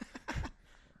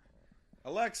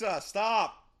 Alexa,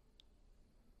 stop!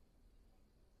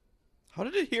 How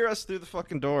did it hear us through the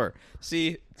fucking door?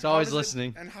 See, It's always How does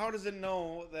listening. and how does it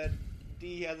know that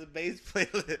D has a bass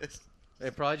playlist?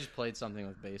 They probably just played something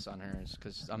with bass on hers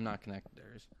because I'm not connected to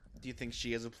hers. Do you think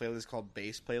she has a playlist called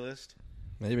Bass Playlist?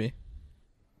 maybe.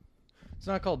 It's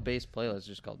not called bass playlist, it's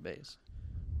just called bass.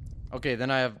 Okay,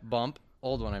 then I have Bump,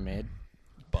 old one I made.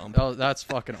 Bump. Oh, that's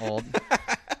fucking old.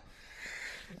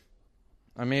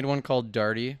 I made one called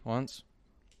Darty once.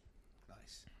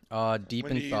 Nice. Deep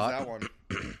When in do you Thought. use that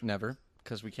one? Never,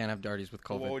 because we can't have Darties with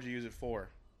Well, COVID. what would you use it for?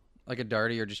 Like a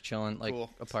Darty or just chilling, like Cool.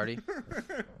 a party.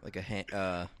 Like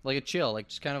a Like a chill, like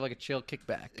just kind of like a chill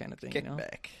kickback kind of thing, you know?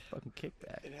 kickback. Fucking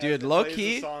kickback. It has- Dude, it low plays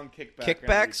key, the song Kickback on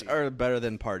Kickbacks repeat. are better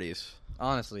than parties.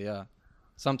 Honestly, yeah.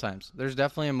 Sometimes. There's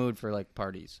definitely a mood for like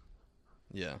parties.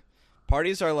 Yeah.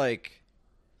 Parties are like,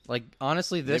 Like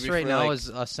honestly, this Maybe right for, now like- is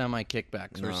a semi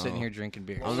kickback. So we're sitting No. here drinking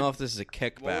beer. I don't know if this is a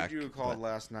kickback. What would you call it but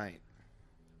last night?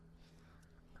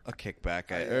 a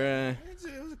kickback? It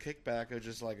was a kickback. It was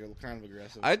just like a kind of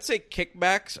aggressive. I'd say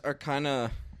kickbacks are kind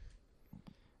of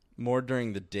more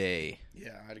during the day.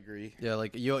 Yeah, I'd agree. Yeah,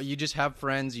 like you just have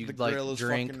friends, you The like grill is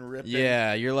drink. fucking ripping.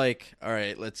 Yeah, you're like, all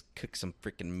right, let's cook some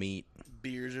freaking meat.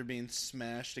 Beers are being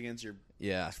smashed against your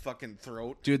Yeah. fucking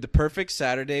throat. Dude, the perfect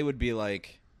Saturday would be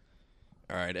like,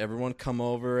 all right, everyone come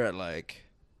over at like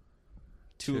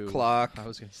 2 o'clock I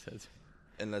was gonna say that.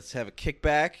 and let's have a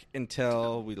kickback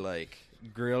until we like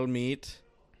grill meat.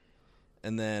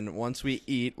 And then once we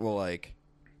eat, we'll like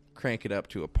crank it up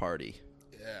to a party.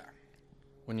 Yeah.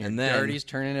 When your And then- dirties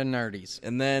turn into nerdies.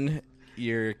 And then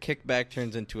your kickback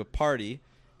turns into a party.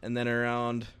 And then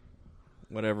around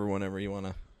whenever you want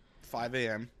to, 5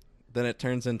 a.m. then it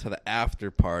turns into the after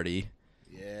party.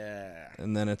 Yeah.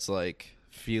 And then it's like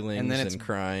feelings And and, then it's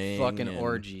crying. Fucking and,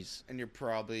 orgies. And you're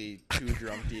probably too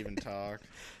drunk to even talk.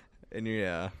 And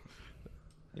you're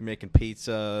making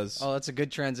pizzas. Oh, that's a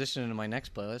good transition into my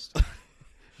next playlist.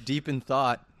 Deep in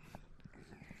Thought.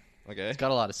 Okay. It's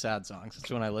got a lot of sad songs. It's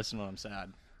when I listen when I'm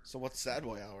sad. So what's Sad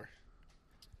Boy Hour?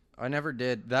 I never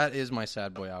did. That is my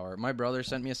sad boy hour. My brother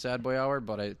sent me a sad boy hour,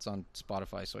 but it's on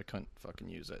Spotify, so I couldn't fucking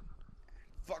use it.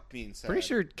 Fuck being sad. Pretty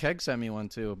sure Keg sent me one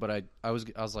too, but I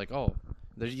was like, oh,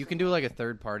 you can do like a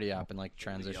third party app and like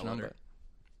transition yell at them. her.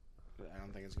 But I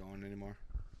don't think it's going anymore.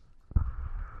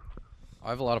 I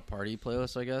have a lot of party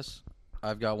playlists, I guess.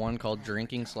 I've got one called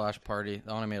Drinking/Party.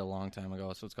 That one I made a long time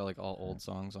ago, so it's got like all old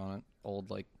songs on it. Old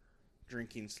like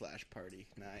Drinking/party.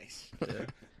 Nice.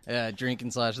 yeah, drinking/.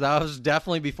 That was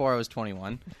definitely before I was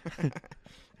 21.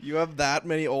 You have that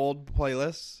many old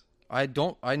playlists? I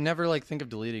never like think of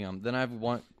deleting them. Then I have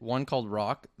one called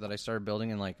Rock that I started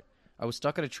building, and like I was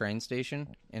stuck at a train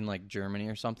station in like Germany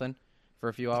or something for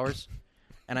a few hours,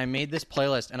 and I made this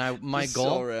playlist. And my Just goal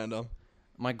So random.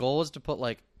 my goal was to put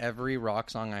like every rock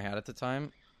song I had at the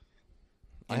time.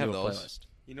 I have into a those. playlist.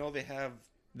 You know they have.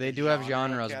 They a do have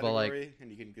genres, but like category, and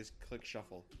you can just click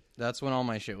shuffle. that's when all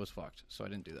my shit was fucked, so I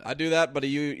didn't do that. I do that, but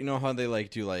you know how they like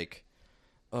do like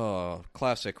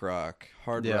classic rock,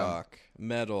 hard Yeah. rock,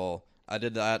 metal. I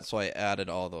did that, so I added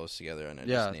all those together and I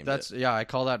just named it. I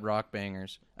call that rock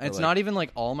bangers. And Or it's like- not even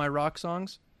like all my rock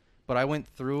songs, but I went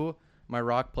through my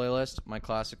rock playlist, my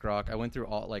classic rock. I went through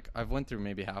I've went through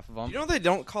maybe half of them. You know they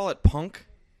don't call it punk?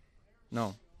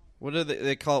 No. What do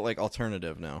they call it? Like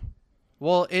alternative now.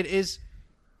 Well, it is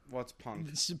What's punk?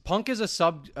 punk is a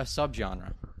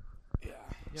subgenre. Yeah.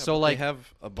 So, but like, they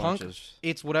have a Punk, bunch of.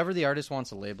 it's whatever the artist wants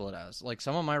to label it as. Like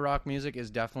some of my rock music is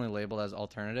definitely labeled as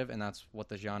alternative, and that's what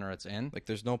the genre it's in. Like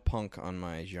there's no punk on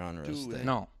my genres Dude. thing.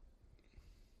 No.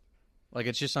 Like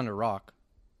it's just under rock.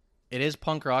 It is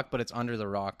punk rock, but it's under the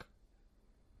rock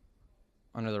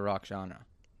genre.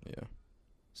 Yeah.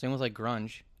 Same with like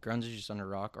grunge. Grunge is just under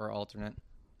rock or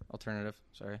alternative.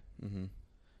 Sorry. Mm-hmm.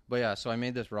 But yeah, so I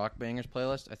made this rock bangers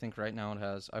playlist. I think right now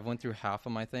I've went through half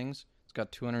of my things. It's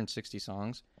got 260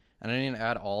 songs, And I didn't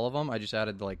add all of them. I just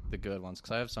added like the good ones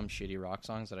because I have some shitty rock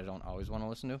songs that I don't always want to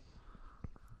listen to.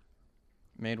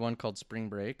 Made one called Spring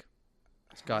Break.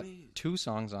 It's got 2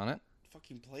 songs on it.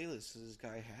 Fucking playlists does this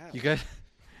guy have? You got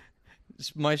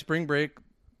my Spring Break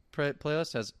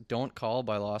playlist has "Don't Call"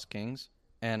 by Lost Kings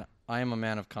and "I Am a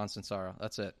Man of Constant Sorrow."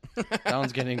 That's it. That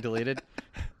one's getting deleted.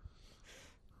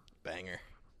 Banger.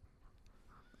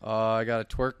 I got a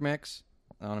twerk mix.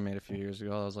 That one I made a few years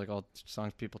ago. That was like all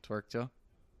songs people twerk to.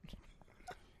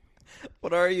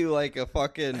 What are you, like a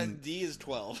fucking... And D is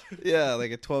 12. Yeah,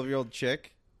 like a 12-year-old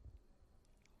chick?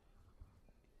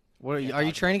 What are you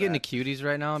talk trying to get about into cuties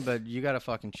right now? But you gotta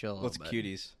fucking chill a little What's bit.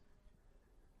 Cuties?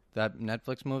 That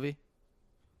Netflix movie?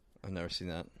 I've never seen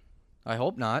that. I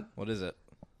hope not. What is it?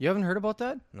 You haven't heard about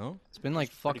that? No? It's been like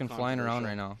It's pretty fucking flying around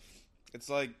controversial. right now. It's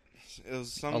like it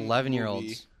was some 11-year-olds.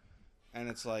 movie, and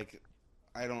it's like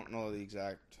I don't know the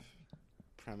exact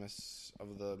premise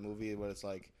of the movie, but it's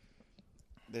like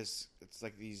this. It's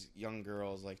like these young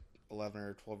girls, like 11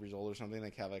 or 12 years old or something.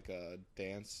 They have like a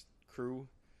dance crew,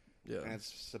 Yeah. and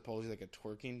it's supposedly like a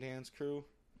twerking dance crew.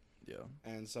 Yeah.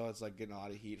 And so it's like getting a lot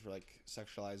of heat for like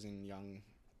sexualizing young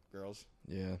girls.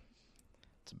 Yeah.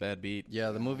 It's a bad beat. Yeah,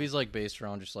 the movie's like based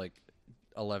around just like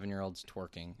 11-year-olds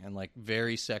twerking and like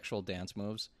very sexual dance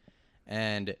moves.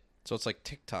 And So it's like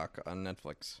TikTok on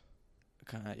Netflix.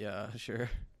 kinda, yeah, sure.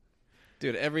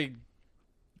 Dude, every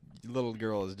little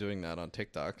girl is doing that on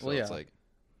TikTok. So Well, it's yeah. like...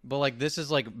 But like this is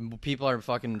like people are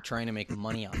fucking trying to make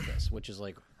money off this, which is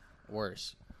like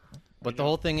worse. But the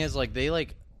whole thing is like they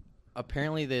like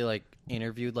apparently they like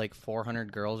interviewed like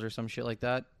 400 girls or some shit like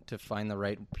that to find the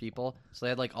right people. So they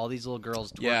had like all these little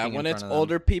girls twerking Yeah, in when front it's of them.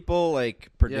 older people, like,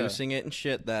 producing it and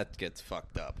shit, that gets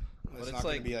fucked up. It's But not it's going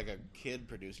like... to be like a kid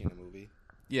producing a movie.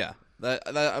 Yeah.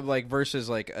 That like, versus,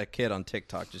 like, a kid on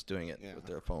TikTok just doing it Yeah. with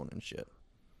their phone and shit.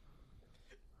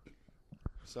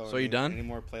 So you done? Any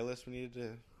more playlists we needed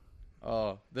to?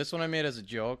 Oh, this one I made as a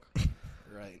joke.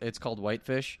 Right. It's called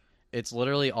Whitefish. It's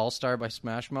literally All Star by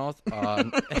Smash Mouth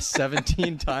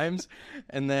 17 times,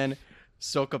 and then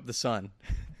Soak Up the Sun.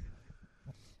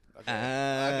 Okay.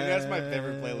 I think that's my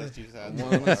favorite playlist you've had. so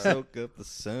Wanna far. soak up the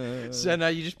sun. So now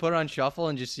you just put it on shuffle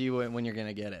and just see when you're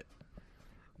gonna get it.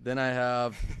 Then I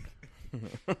have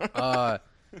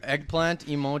eggplant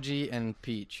emoji and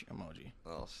peach emoji.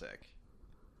 Oh, sick.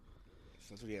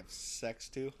 Since we have sex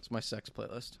too. It's my sex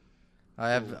playlist.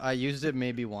 I used it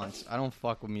maybe once. I don't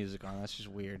fuck with music on. That's just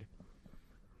weird.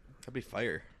 That'd be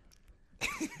fire.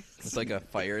 It's like a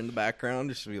fire in the background.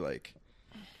 Just be like,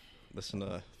 listen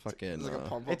to fucking. It's like a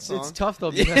pump up It's song. tough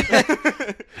though because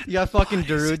you got fucking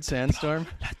Darude Sandstorm.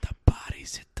 Let the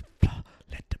bodies hit the floor.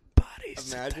 Let the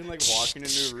bodies. Imagine like walking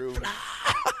into a room,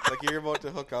 like you're about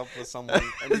to hook up with someone,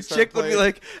 and you This start chick would be playing-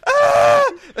 like, ah!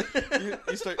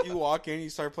 you walk in, you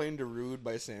start playing Darude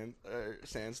by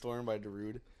Sandstorm by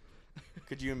Darude.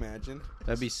 Could you imagine?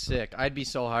 That'd be sick. I'd be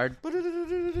so hard.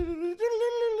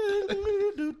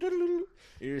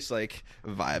 You're just like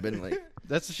vibing, like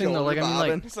That's the thing though. Like I mean, like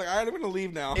bobbing. It's like I'm gonna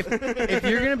leave now. if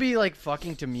you're gonna be like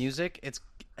fucking to music,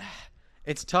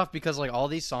 it's tough because like all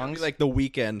these It'd be songs like The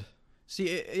Weeknd.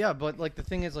 see yeah, but like the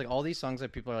thing is like all these songs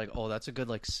that people are like, oh, that's a good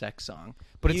like sex song,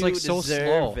 but it's You like so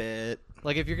deserve slow. it.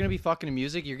 Like if you're gonna be fucking to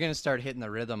music, you're gonna start hitting the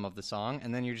rhythm of the song,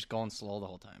 and then you're just going slow the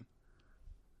whole time.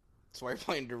 That's why you're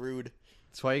playing Darude.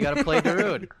 That's why you gotta play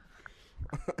Darude.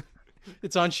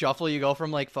 It's on shuffle. You go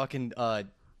from like fucking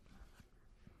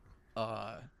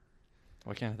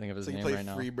why can't I think of his It's like name you play right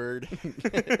now?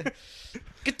 Freebird.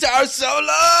 Guitar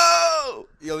solo.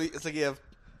 It's like you have.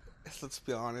 Let's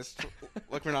be honest.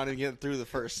 Like we're not even getting through the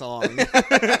first song.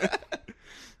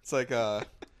 It's like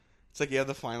you have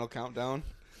the final countdown.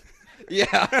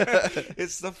 Yeah.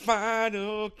 It's the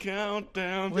final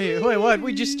countdown. Wait, what?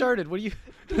 We just started. What are you?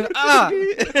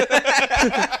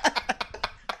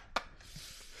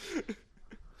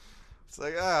 It's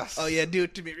like Oh yeah, do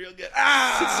it to me real good. It's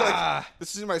Ah. like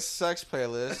this is my sex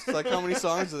playlist. Like how many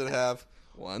songs does it have?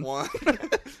 One. One.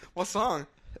 What song?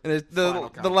 And it's Final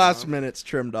the last countdown. minute's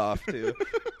trimmed off too.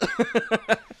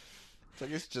 It's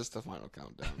like it's just the final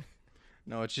countdown.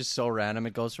 No, it's just so random.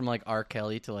 It goes from like R.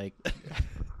 Kelly to like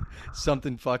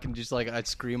something fucking just like a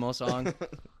screamo song.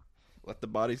 Let the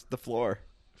bodies hit the floor.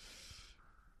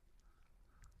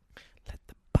 Let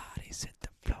the bodies hit the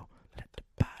floor. Let the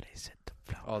bodies hit the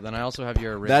floor. Oh, then I also have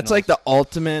your original. That's like the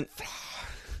ultimate.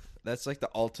 That's like the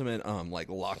ultimate like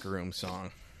locker room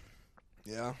song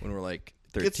Yeah. when we're like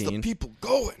Gets the 13. people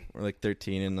going. We're like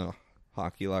 13 in the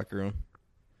hockey locker room.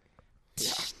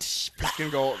 Just gonna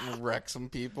go out and wreck some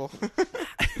people.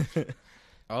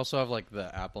 I also have like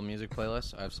the Apple Music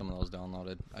playlist. I have some of those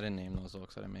downloaded. I didn't name those though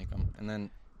because I didn't make them. And then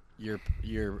your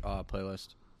playlist.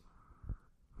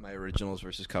 My originals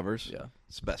versus covers. Yeah.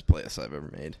 It's the best playlist I've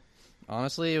ever made.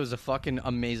 Honestly, it was a fucking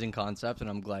amazing concept, and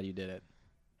I'm glad you did it.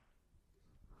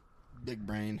 Big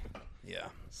brain. Yeah.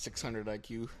 600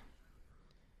 IQ.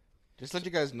 Just to let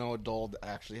you guys know, Dole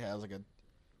actually has like a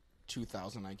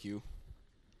 2,000 IQ.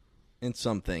 In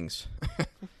some things.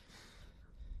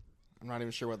 I'm not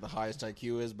even sure what the highest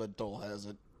IQ is, but Dole has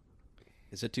it.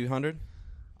 Is it 200?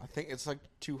 I think it's like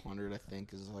 200, I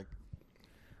think, is like...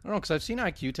 I don't know, because I've seen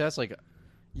IQ tests. Like,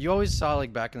 you always saw,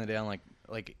 like, back in the day on,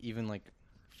 like even, like,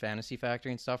 Fantasy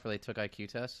Factory and stuff where they took IQ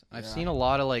tests. I've Yeah. seen a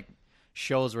lot of, like,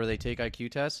 shows where they take IQ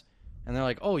tests, and they're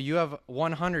like, oh, you have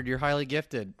 100, you're highly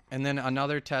gifted. And then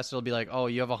another test will be like, oh,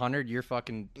 you have 100, you're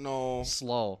fucking No,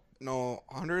 slow.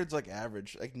 100 is like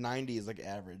average. Like 90 is like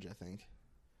average, I think.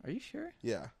 Are you sure?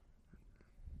 Yeah. I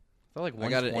felt like I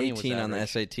got an 120 was 18 on the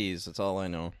average. SATs. That's all I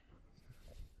know.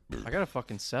 I got a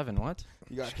fucking 7. What?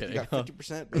 You got, Just you kidding. got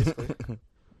 50%, basically.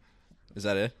 Is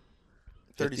that it?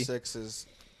 50? 36 is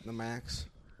the max.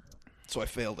 So I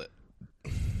failed it.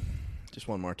 Just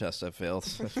one more test I failed.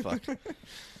 That's fucked.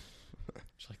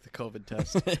 Just like the COVID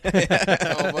test. No,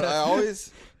 but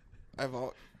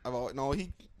no,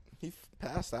 he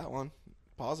passed that one.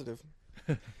 Positive.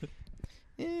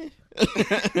 No,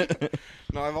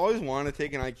 I've always wanted to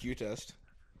take an IQ test.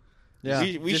 Yeah,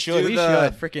 We Just should. do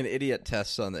the freaking idiot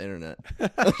tests on the internet.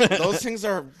 Those things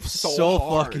are so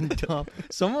hard. fucking dumb.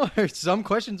 Some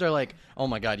questions are like, oh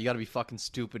my god, you got to be fucking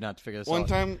stupid not to figure this One out.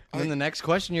 time, and then the next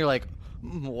question, you're like,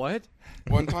 what?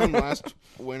 One time last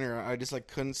winter, I just like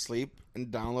couldn't sleep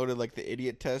and downloaded like the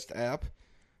idiot test app,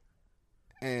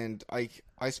 and I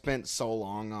spent so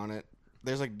long on it.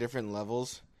 There's like different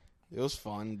levels. It was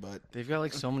fun, but They've got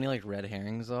like so many like red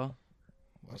herrings though.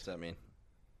 What's that mean?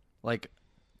 Like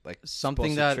Like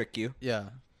something supposed that to trick you? yeah,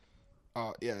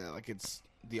 yeah, like it's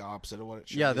the opposite of what it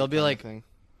should. Yeah, be, they'll be kinda like- thing.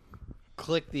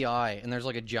 click the eye, and there's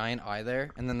like a giant eye there,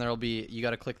 and then there'll be you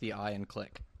got to click the eye and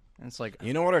click, and it's like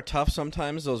You know what are tough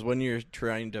sometimes? Those when you're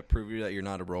trying to prove that you're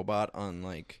not a robot on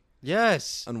like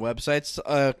yes, on websites.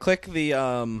 Click the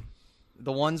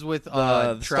the ones with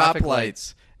the traffic stoplights.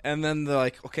 lights. And then they're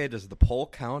like, okay, does the pole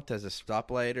count as a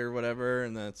stoplight or whatever?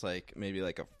 And then it's like maybe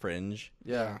like a fringe.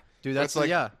 Yeah, dude, But that's it's like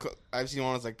yeah. I've seen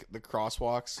one that's like the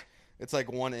crosswalks. It's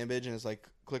like one image, and it's like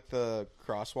click the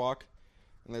crosswalk,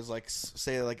 and there's like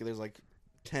say like there's like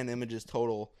 10 images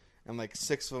total, and like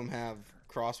 6 of them have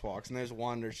crosswalks, and there's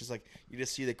one there's just like you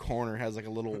just see the corner has like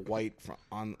a little white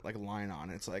on like line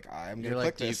on it. It's like I'm You're gonna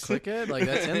like, click do you this. click it? Like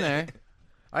that's in there.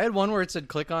 I had one where it said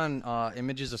click on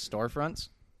images of storefronts.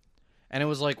 And it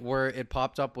was like where it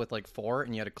popped up with like 4,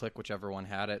 and you had to click whichever one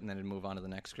had it, and then it'd move on to the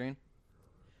next screen.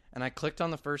 And I clicked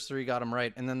on the first 3, got them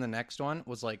right, and then the next one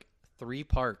was like 3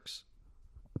 parks.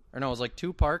 Or no, it was like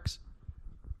 2 parks,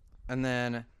 and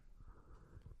then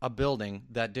a building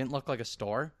that didn't look like a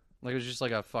store. Like it was just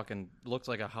like a fucking, looked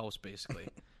like a house basically.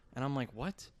 And I'm like,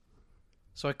 what?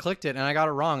 So I clicked it, and I got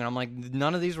it wrong, and I'm like,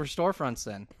 none of these were storefronts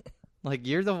then. Like,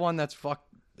 you're the one that's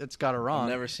got it wrong. I've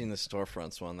never seen the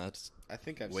storefronts one. That's I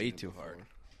think I've way seen it too before. hard.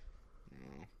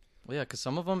 Well, yeah, because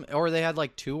some of them, or they had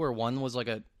like 2 where one was like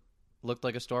looked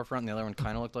like a storefront, and the other one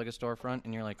kind of looked like a storefront,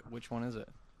 and you're like, which one is it?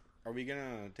 Are we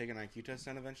gonna take an IQ test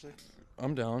then eventually?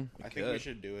 I'm down. I think we could.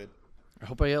 should do it. I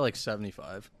hope I get like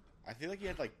 75. I feel like you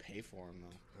had to like pay for them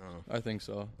though. I think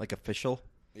so. like official.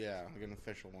 Yeah, like an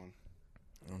official one.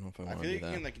 I don't know if I I want feel to like do you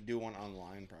that. can like do one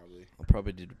online probably. I'll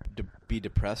probably be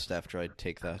depressed after I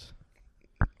take that.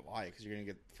 Why? Because you're gonna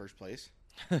get first place.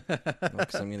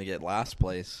 Because I'm gonna get last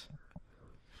place.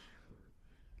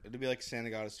 It'd be like Santa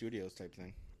Gata Studios type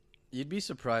thing. You'd be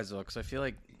surprised though, because I feel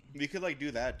like We could like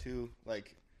do that too,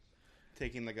 like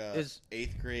taking like a Is-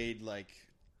 8th grade like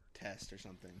test or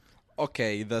something.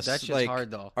 Okay, that's just like,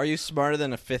 hard though. Are You Smarter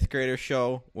Than a Fifth Grader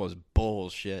show was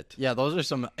bullshit. Yeah, those are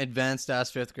some advanced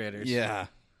ass 5th graders. Yeah.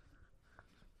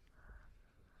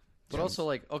 But also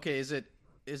like, okay, is it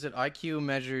IQ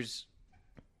measures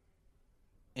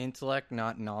intellect,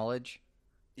 not knowledge?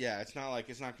 Yeah, it's not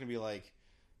gonna be like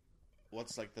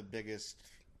what's like the biggest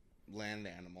land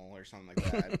animal or something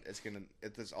like that.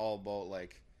 It's all about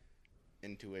like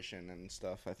intuition and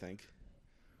stuff, I think.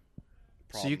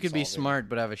 So you could be Problem solving. smart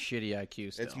but have a shitty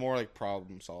IQ still. It's more like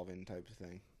problem solving type of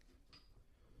thing.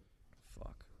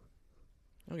 Fuck.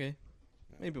 Okay.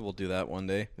 Maybe we'll do that one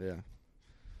day. Yeah.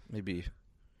 Maybe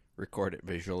record it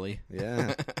visually.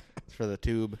 Yeah. It's for the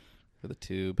tube. For the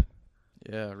tube.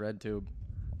 Yeah, red tube.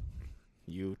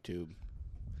 YouTube.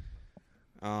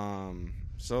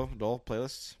 So Dole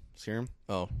playlists, Serum.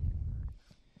 Oh.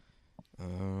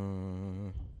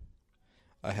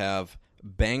 I have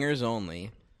Bangers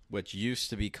Only, which used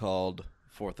to be called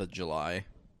 4th of July.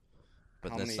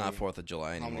 but How that's many- not 4th of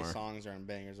July How anymore. many songs are in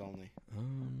bangers only?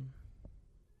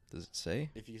 Does it say?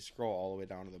 If you scroll all the way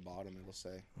down to the bottom, it'll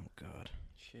say. Oh God,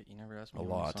 Shit, you never asked me A how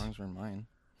many lot. songs were in mine.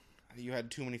 You had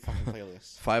too many fucking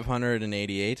playlists.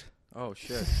 588, Oh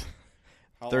shit.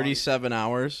 How long? 37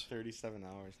 hours, 37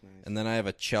 hours. Nice. and then I have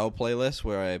a Chell playlist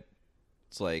where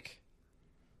it's like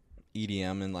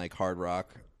EDM and like hard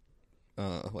rock,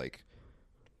 like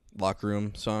locker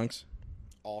room songs.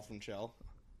 All from Chell.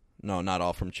 No, not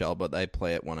all from Chell, but I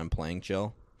play it when I'm playing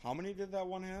Chell. How many did that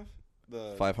one have?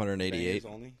 The 588. bangers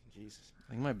only. Jesus.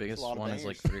 I think my biggest a lot of one is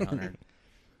like bangers. 300.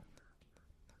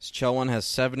 This Chell one has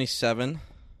 77.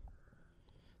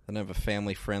 Then I have a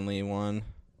family-friendly one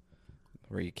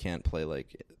where you can't play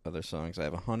like other songs. I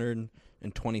have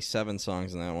 127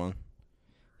 songs in that one.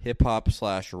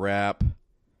 Hip-hop/rap, Why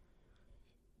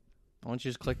don't you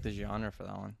just click the genre for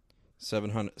that one?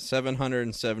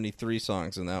 773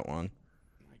 songs in that one.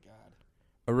 My God.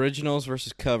 Originals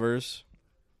versus covers,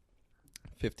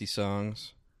 50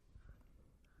 songs.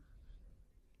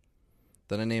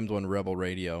 Then I named one Rebel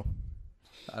Radio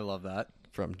I love that.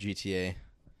 from GTA.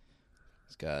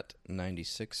 It's got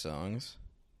 96 songs.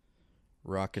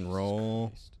 Rock and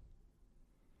roll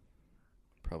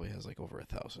probably has like over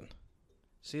 1,000.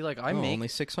 See, like I Oh, make only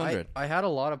 600. I had a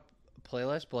lot of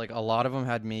playlists, but like a lot of them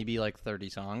had maybe like 30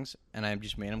 songs, and I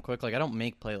just made them quick. Like I don't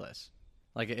make playlists.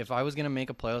 Like if I was gonna make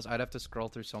a playlist, I'd have to scroll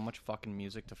through so much fucking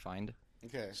music to find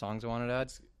Okay. songs I wanted to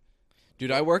add.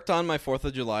 Dude, I worked on my 4th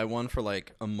of July one for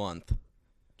like a month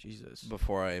Jesus.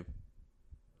 before I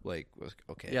like was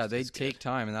okay. Yeah, it's- they it's take good.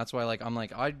 time, and that's why like I'm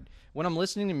like when I'm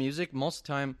listening to music, most of the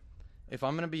time, if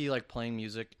I'm gonna be like playing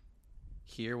music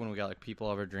here when we got like people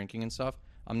over drinking and stuff,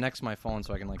 I'm next to my phone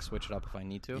so I can like switch it up if I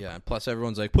need to. Yeah, and plus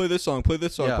everyone's like, play this song, play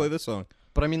this song, Yeah. play this song.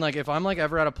 But I mean, like, if I'm like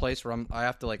ever at a place where I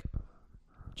have to like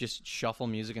just shuffle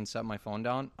music and set my phone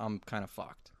down, I'm kind of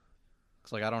fucked.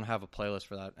 Cause like I don't have a playlist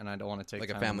for that, and I don't want to take Like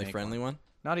a time to family make friendly one.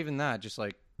 Not even that. Just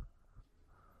like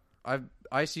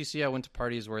ICC, I went to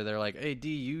parties where they're like, "Hey D,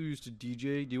 you used to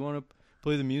DJ. Do you want to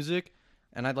play the music?"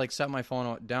 And I'd like set my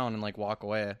phone down and like walk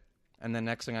away. And then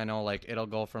next thing I know, like it'll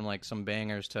go from like some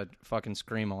bangers to fucking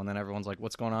screamo, and then everyone's like,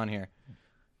 "What's going on here?"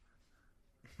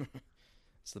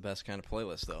 It's the best kind of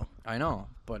playlist though. I know,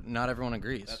 but not everyone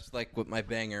agrees. That's like what my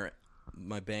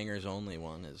bangers only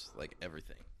one is like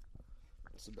everything.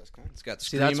 That's the best kind. It's got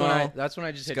See, screamo. that's when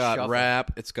I just It's hit got shuffle.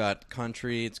 rap. It's got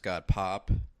country. It's got pop.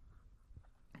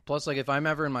 Plus, like if I'm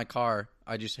ever in my car,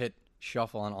 I just hit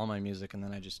shuffle on all my music, and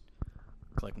then I just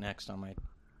click next on my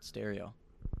stereo.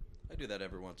 I do that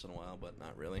every once in a while, but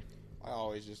not really. I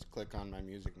always just click on my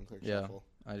music and click Yeah. shuffle.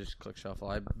 I just click shuffle.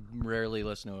 I rarely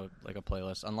listen to a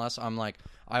playlist unless I'm like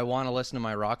I want to listen to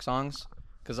my rock songs,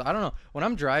 because I don't know, when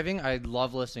I'm driving I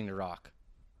love listening to rock.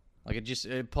 Like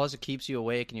plus it keeps you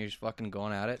awake and you're just fucking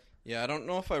going at it. Yeah, I don't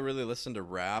know if I really listen to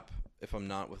rap if I'm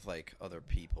not with like other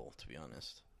people, to be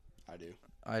honest. I do.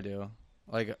 I do.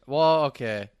 Like, well,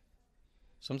 okay.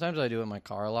 Sometimes I do it in my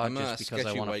car a lot I'm a just because I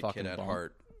sketchy want to white fucking kid at bump.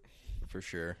 heart, for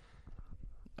sure.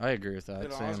 I agree with that.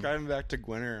 Dude, I was Same. driving back to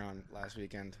Gwinner on last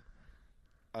weekend.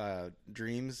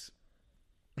 Dreams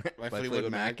by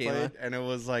Fleetwood Mac came on. played, and it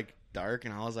was like dark,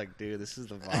 and I was like, dude, this is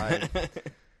the vibe.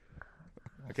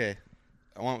 Okay,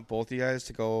 I want both of you guys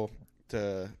to go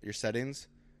to your settings,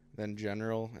 then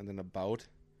general, and then about,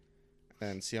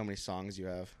 and see how many songs you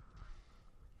have.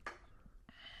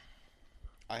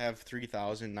 I have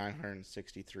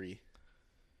 3,963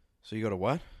 So you go to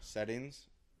what? settings.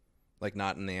 Like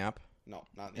not in the app? No,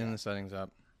 not In that. the settings app.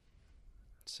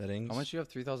 Settings. How much do you have?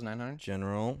 3,900?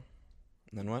 General.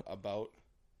 And then what? About,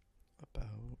 About.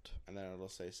 and then it'll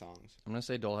say songs. I'm gonna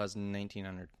say Dole has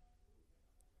 1,900.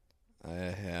 I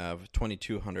have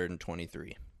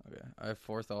 2,223. Okay, I have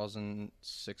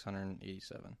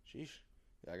 4,687. Sheesh.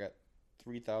 Yeah, I got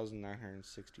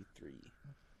 3,963.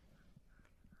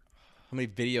 How many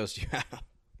videos do you have?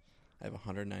 I have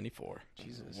 194.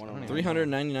 Jesus. One I of don't them. even know.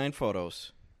 399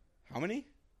 photos. How many?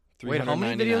 Wait, how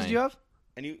many videos do you have?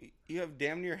 And you have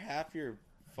damn near half your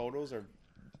photos or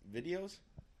videos?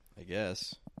 I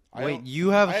guess. I Wait, don't- you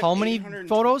have I how many 800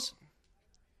 photos?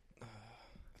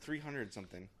 300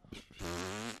 something.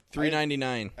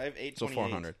 399. I have So 828.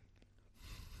 400.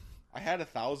 I had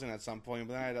 1,000 at some point,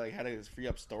 but then I had to free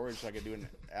up storage so I could do an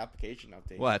application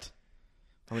update. What?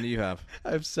 How many do you have?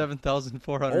 I have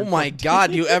 7,400. Oh my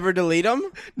god, you ever delete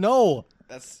them? No,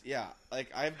 That's like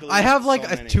I have like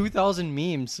so many. 2,000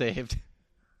 memes saved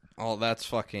Oh, that's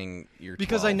fucking your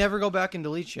because I never go back and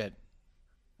delete shit.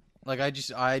 Like I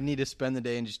need to spend the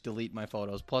day and just delete my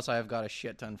photos. Plus, I have got a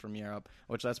shit ton from Europe,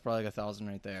 which that's probably like 1,000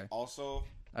 right there. Also,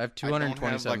 I have I don't have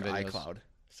 227 like videos. iCloud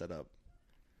set up.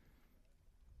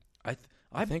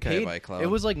 I think I have iCloud. It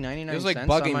was like 99 It was like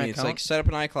cents on bugging my me. It's account. like, set up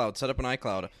an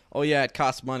iCloud. Oh, yeah, it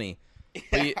costs money.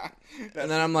 But you- and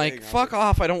then I'm like, fuck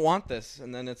off. I don't want this.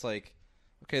 And then it's like,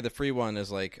 okay, the free one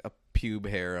is like a pube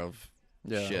hair of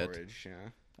Yeah. shit. Storage, yeah.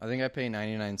 I think I pay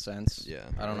 99 cents. Yeah,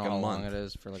 I don't like know a how long month. it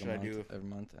is for like Should a I month do- every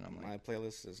month, and I'm like, My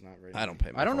playlist is not ready. I don't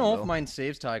pay my I don't phone know bill. if mine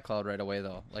saves to iCloud right away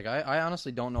though. Like I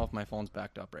honestly don't know if my phone's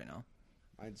backed up right now.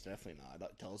 Mine's definitely not.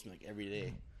 It tells me like every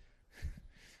day.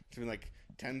 It's been like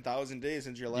 10,000 days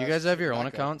since your Do last. you guys have your own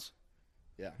backup. accounts?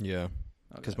 Yeah,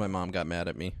 because my mom got mad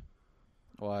at me.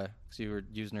 Why? Because you were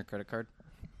using her credit card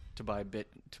to buy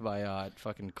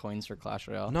fucking coins for Clash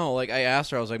Royale. No, like I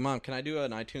asked her, I was like, Mom, can I do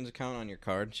an iTunes account on your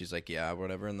card? She's like, yeah,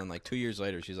 whatever. And then like 2 years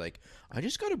later, she's like, I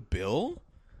just got a bill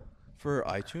for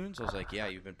iTunes. I was like, yeah,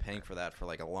 you've been paying for that for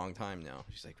like a long time now.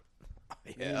 She's like,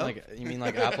 yeah. You mean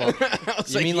like Apple? I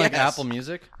was You mean like yes. Apple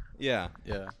Music? Yeah.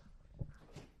 Yeah.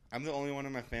 I'm the only one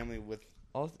in my family with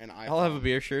I'll an iPhone have a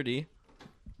beer, sure, D.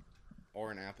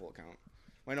 or an Apple account.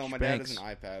 Wait, no, my dad has Spanks.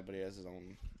 an iPad, but he has his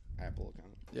own Apple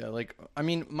account. Yeah, like I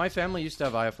mean, my family used to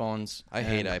have iPhones. I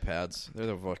hate and iPads. They're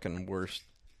the fucking worst,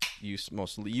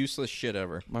 most useless shit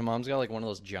ever. My mom's got like one of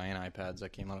those giant iPads that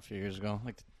came out a few years ago,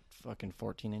 like the fucking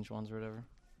 14-inch ones or whatever.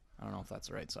 I don't know if that's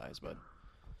the right size, but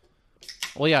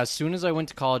well, yeah. As soon as I went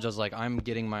to college, I was like, I'm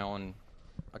getting my own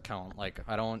account. Like,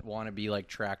 I don't want to be like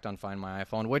tracked on Find My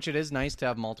iPhone, which it is nice to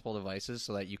have multiple devices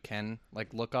so that you can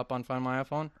like look up on Find My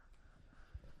iPhone.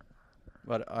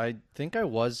 But I think I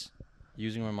was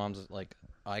using my mom's like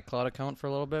iCloud account for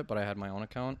a little bit, but I had my own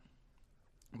account.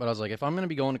 But I was like, if I'm going to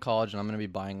be going to college and I'm going to be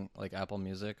buying like Apple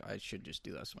Music, I should just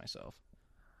do this myself.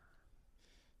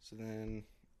 So then,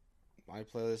 my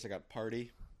playlist, I got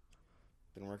Party.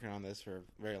 Been working on this for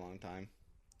a very long time.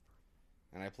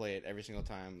 And I play it every single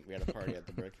time we had a party at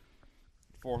the Brick.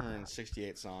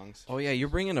 468 songs. Oh yeah, you're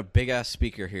bringing a big ass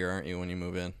speaker here, aren't you? When you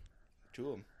move in, 2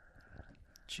 of them.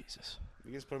 Jesus.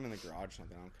 You can just put them in the garage or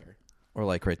something. I don't care. Or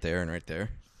like right there and right there.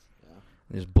 Yeah.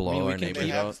 And just blow I mean, we our can neighbors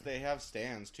They out. have, they have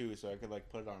stands too, so I could like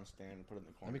put it on a stand and put it in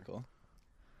the corner. That'd be cool.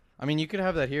 I mean, you could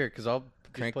have that here because I'll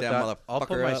just Crank put that I'll put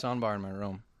motherfucker my up. soundbar in my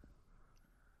room.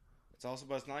 It's also,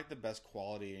 but it's not like the best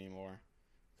quality anymore,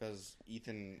 because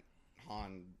Ethan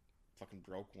Hahn fucking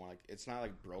broke one. Like, it's not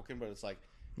like broken, but it's like.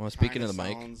 Want to speak into kinda the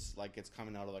mic? Sounds like it's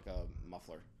coming out of like a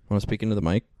muffler. Want to speak into the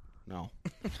mic? No.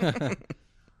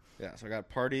 Yeah, so I got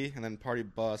Party and then Party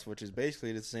Bus, which is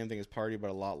basically the same thing as Party,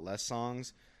 but a lot less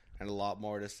songs and a lot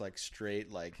more just like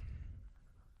straight like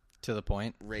To the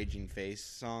point. raging face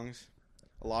songs.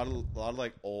 A lot of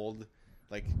like old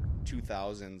like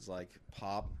 2000s like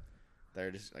pop.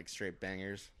 They're just like straight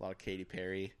bangers. A lot of Katy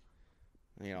Perry.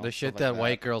 You know, The shit stuff that like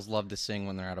white girls love to sing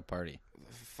when they're at a party.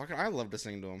 Fucking, I love to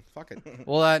sing to them. Fuck it.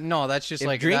 Well, no, that's just If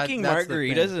like drinking that's the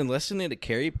margaritas thing. and listening to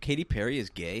Katy Perry is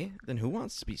gay, then who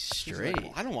wants to be straight?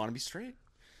 Well, I don't want to be straight.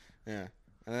 Yeah,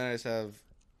 and then I just have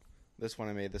this one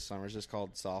I made this summer. It's just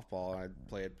called Softball. And I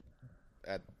play it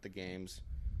at the games,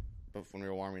 but when we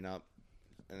were warming up,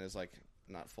 and it's like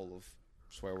not full of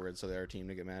swear words, so they're our team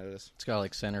to get mad at us. It's got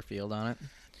like center field on it.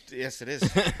 Yes, it is.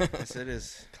 Yes, it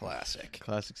is. Classic.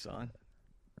 Classic song.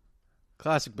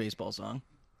 Classic baseball song.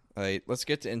 All right, let's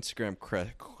get to Instagram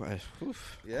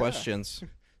Yeah. questions.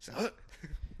 So,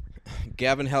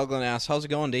 Gavin Helglin asks, "How's it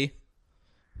going, D?"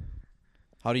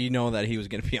 How do you know that he was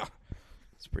going to be on?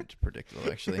 It's pretty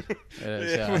predictable, actually. It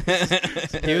is,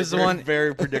 yeah. He was the one.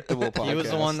 Very predictable podcast. He was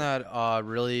the one that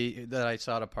that I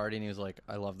saw at a party, and he was like,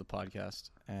 "I love the podcast,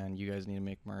 and you guys need to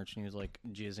make merch." And he was like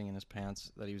jizzing in his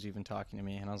pants that he was even talking to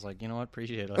me, and I was like, "You know what?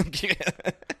 Appreciate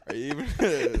it." Are you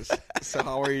even? So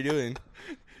how are you doing?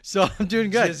 So I'm doing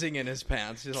good. Jizzing in his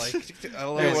pants. He's like, I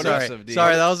love Hey, it. sorry, Aggressive, D.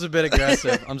 that was a bit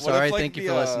aggressive. I'm What sorry. if, like, Thank you the,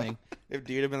 for listening. If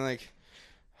Deed had been like,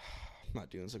 I'm not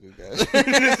doing so good, guys.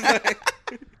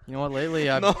 You know what? Lately,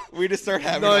 I've No, we just start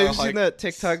having. No, a, you've like, seen that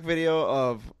TikTok video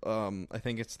of, I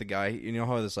think it's the guy. You know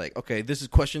how it's like, okay, this is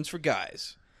questions for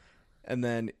guys, and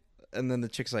then the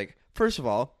chick's like, first of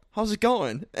all, how's it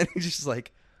going? And he just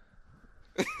like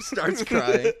starts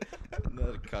crying. And then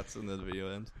it cuts and then the video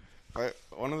ends.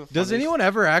 One of the Does funniest- anyone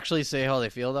ever actually say how they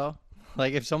feel though?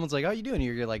 Like if someone's like, "How you doing?"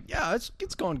 You're like, "Yeah, it's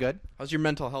going good." How's your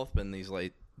mental health been these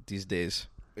days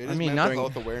It I is mean, mental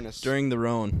not- health awareness. during the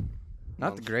Roan?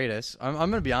 Not the greatest. I'm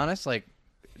gonna be honest. Like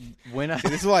when I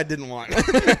This is what I didn't want.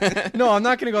 no, I'm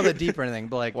not gonna go that deep or anything.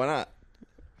 But like Why not?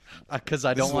 because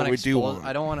I This don't is want what to we do expose. want.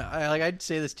 I don't want to. Like I'd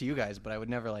say this to you guys, but I would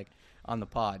never like on the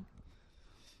pod.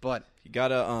 But You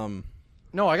gotta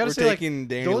no, I gotta We're say like taking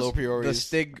Danny those- Lopriori's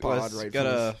the pod right from gotta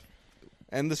us.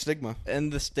 And the stigma.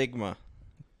 end the stigma.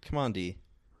 Come on, D.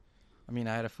 I mean,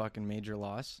 I had a fucking major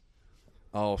loss.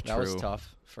 Oh, That true. was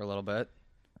tough for a little bit.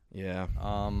 Yeah.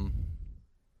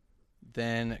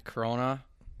 then Corona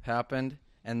happened,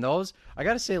 and those I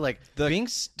gotta say, like being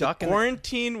stuck the in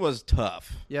quarantine was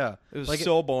tough. yeah, It was like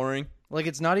so boring. like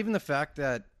it's not even the fact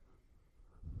that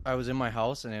I was in my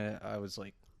house and I was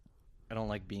like, I don't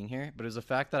like being here, but it was the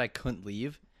fact that I couldn't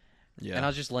leave. Yeah. And I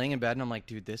was just laying in bed and I'm like,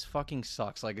 dude, this fucking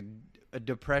sucks. Like a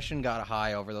depression got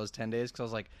high over those 10 days because I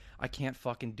was like, I can't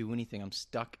fucking do anything. I'm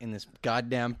stuck in this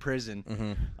goddamn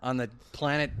prison on the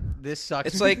planet. This sucks.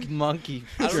 It's like- monkey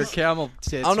or camel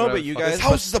tits. I don't know whatever about you the fuck. guys. This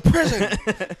house is a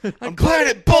prison. I'm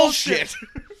planet bullshit.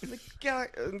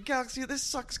 Galaxy, this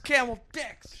sucks camel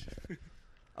dicks. I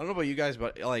don't know about you guys,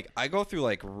 but like I go through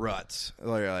like ruts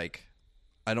where like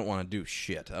I don't want to do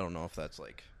shit. I don't know if that's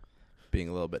like being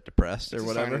a little bit depressed or It's a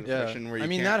whatever. sign of depression where I you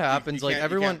mean, can't- that happens. Like, you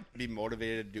everyone- can't be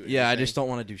motivated to do it. Yeah, I just don't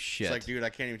want to do shit. It's like, dude, I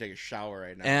can't even take a shower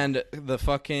right now. And the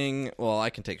fucking I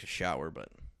can take a shower, but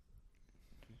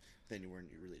then you weren't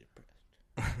really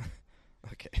depressed.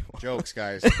 okay. well, Jokes,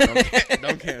 guys.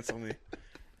 Don't cancel me.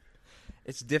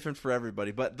 It's different for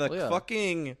everybody, but the Well, yeah.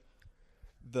 fucking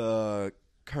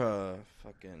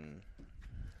fucking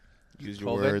Use your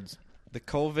COVID? words. the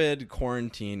COVID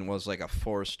quarantine was like a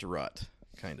forced rut,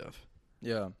 kind of.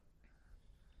 Yeah.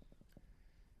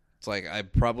 It's like I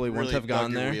probably wouldn't Really have gone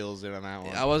dug your there. wheels in on that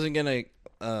one. I wasn't gonna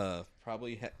that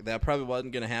probably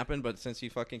wasn't gonna happen. But since you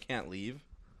fucking can't leave,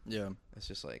 Yeah. it's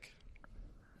just like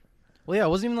Well, yeah, it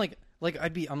wasn't even like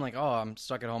I'm like, oh, I'm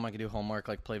stuck at home. I can do homework,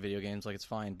 like play video games, like it's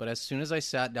fine. But as soon as I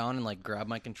sat down and like grabbed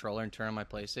my controller and turned on my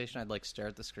PlayStation, I'd like stare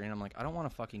at the screen. I'm like, I don't want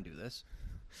to fucking do this.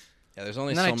 yeah. There's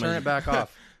only And then so I turn many it back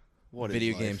off. What is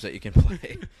video life? games that you can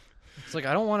play. It's like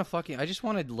I don't want to fucking. I just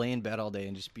want to lay in bed all day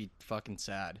and just be fucking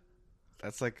sad.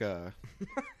 That's like that's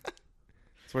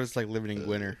what it's like living in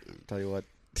winter. Tell you what.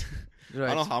 Dude, I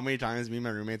don't know how many times me and my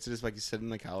roommates just like sit on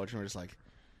the couch and we're just like,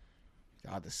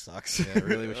 God, this sucks. Yeah, I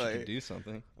really wish you Like, could do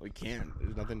something. We can't.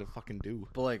 There's nothing to fucking do.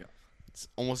 But like,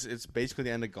 It's basically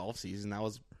the end of golf season. That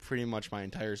was pretty much my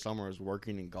entire summer was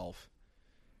working in golf.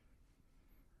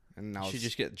 And now You should it's-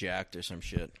 just get jacked or some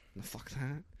shit. fuck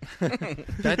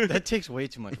that. that takes way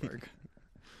too much work.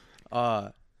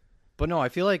 But no, I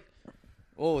feel like,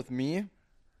 well, with me, I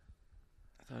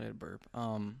thought I had a burp.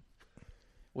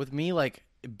 With me, like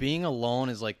being alone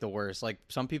is like the worst. Like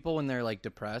some people when they're like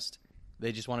depressed,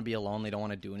 they just want to be alone. They don't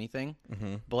want to do anything.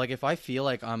 Mm-hmm. But like if I feel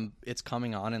like it's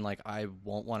coming on and like I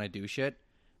won't want to do shit,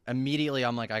 immediately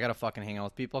I'm like I gotta fucking hang out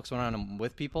with people. Because when I'm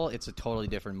with people, it's a totally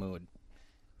different mood.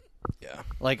 Yeah.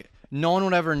 Like no one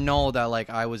would ever know that like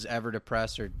I was ever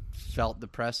depressed or felt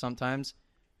depressed sometimes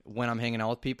when I'm hanging out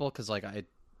with people because like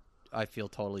I feel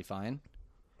totally fine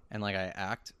and like I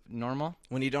act normal.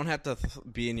 When you don't have to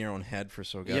be in your own head for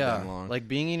so goddamn long. Like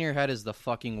being in your head is the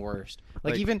fucking worst.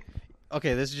 Like even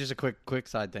okay, this is just a quick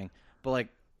side thing, but like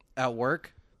at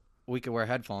work we could wear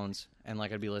headphones and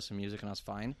like I'd be listening to music and I was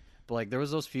fine. But like there was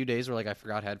those few days where like I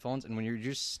forgot headphones and when you're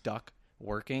just stuck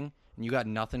working and you got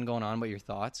nothing going on but your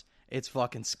thoughts, it's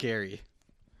fucking scary.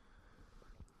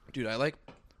 Dude, I like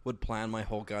would plan my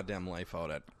whole goddamn life out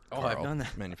at Oh, I've Carl done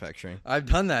that. Manufacturing. I've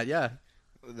done that, yeah.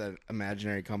 That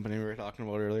imaginary company we were talking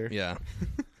about earlier. Yeah.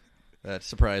 That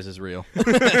surprise is real.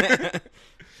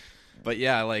 But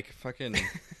yeah, like fucking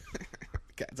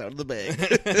Cat's out of the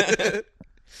bag.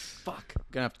 Fuck.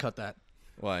 Gonna have to cut that.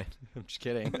 why? I'm just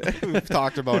kidding. We've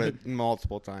talked about it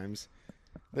multiple times.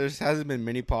 There hasn't been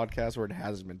many podcasts where it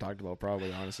hasn't been talked about,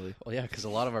 probably, honestly. Well, yeah, because a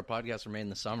lot of our podcasts were made in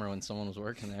the summer when someone was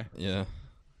working there. Yeah.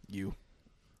 You.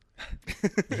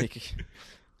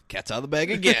 Cat's out of the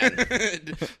bag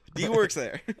again. D works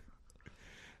there. I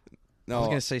No, was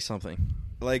gonna say something.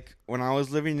 like when I was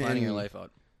living Planning in your life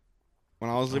out. when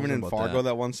I was living was in about Fargo that.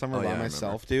 that one summer Oh, yeah, by I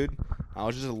myself, dude, I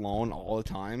was just alone all the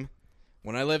time.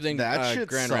 When I lived in That shit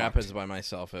Grand sucked. Rapids by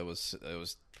myself, it was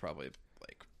probably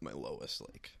like my lowest.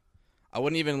 Like, I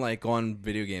wouldn't even like go on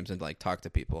video games and like talk to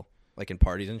people like in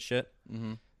parties and shit.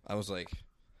 Mm-hmm. I was like,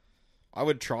 I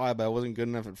would try, but I wasn't good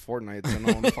enough at Fortnite, so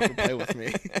no one would fucking play with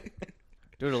me.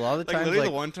 Dude, a lot of the Like times, literally like,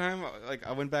 the one time, like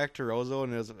I went back to Roseau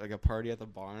and there was like a party at the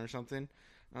barn or something. And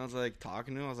I was like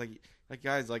talking to him. I was like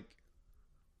guys, like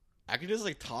I could just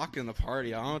like talk in the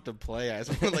party. I don't have to play. I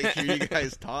just want to like hear you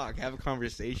guys talk, have a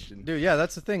conversation. dude, yeah,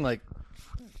 that's the thing. Like,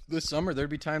 this summer, there'd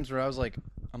be times where I'm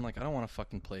like, I don't want to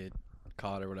fucking play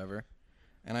COD or whatever.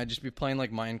 And I'd just be playing,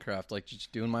 like, Minecraft, like,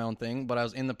 just doing my own thing. But I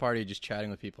was in the party just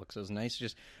chatting with people because it was nice.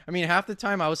 Just, I mean, half the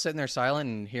time I was sitting there silent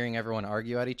and hearing everyone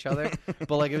argue at each other.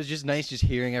 But, like, it was just nice just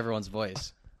hearing everyone's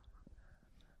voice.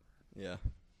 yeah.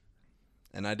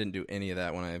 And I didn't do any of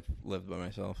that when I lived by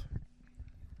myself.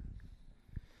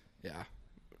 Yeah,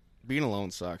 being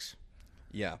alone sucks.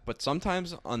 Yeah, but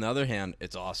sometimes on the other hand,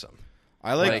 it's awesome.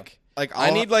 I like, Like, like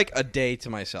I need like a day to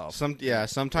myself. Sometimes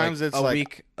Like, it's a like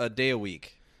week, a day a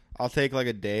week. I'll take like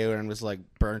a day where I'm just like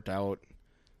burnt out,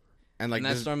 and like And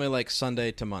that's normally like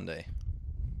Sunday to Monday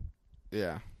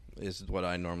yeah. is what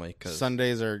I normally, cause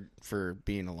Sundays are for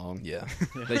being alone. yeah,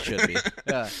 they should be.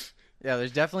 Yeah. Yeah,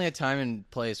 there's definitely a time and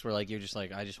place where, like, you're just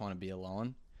like, I just want to be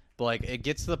alone. But, like, it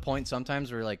gets to the point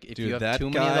sometimes where, like, if Dude, you have that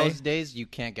too many guy- of those days, you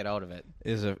can't get out of it.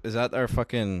 Is that our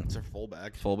fucking It's a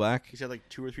fullback. fullback? He's had like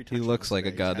 2 or 3 He touchdowns. looks like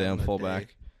a today. He's having goddamn a fullback.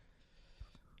 day.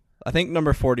 I think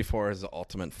number 44 is the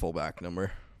ultimate fullback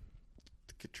number.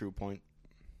 Like a true point.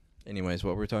 Anyways,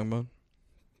 what were we talking about?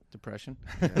 Depression.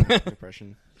 Yeah,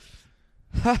 depression.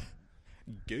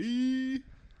 Gay.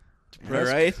 All All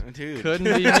right. dude. Couldn't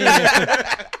be me.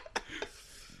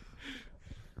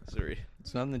 Sorry.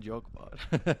 It's nothing to joke about.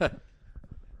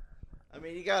 I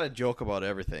mean, you gotta joke about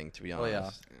everything, to be Oh,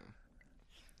 honest.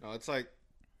 yeah. No, it's like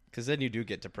Because then you do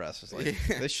get depressed. It's like,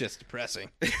 Yeah. this shit's depressing.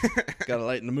 Gotta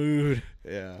lighten the mood.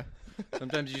 yeah.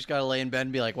 Sometimes you just gotta lay in bed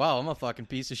and be like, wow, I'm a fucking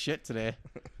piece of shit today.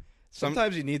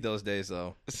 Sometimes you need those days,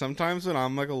 though. Sometimes when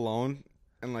I'm like alone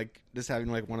and like just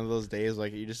having like one of those days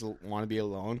like you just want to be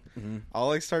alone, I'll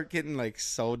like start getting like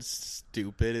so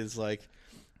stupid. Is like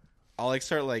I'll like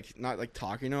start like not like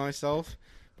talking to myself,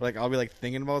 but like I'll be like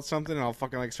thinking about something and I'll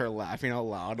fucking like start laughing out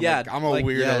loud. I'm like, I'm a like,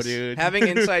 weirdo, yes, dude. Having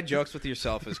inside jokes with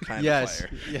yourself is kind Yes. of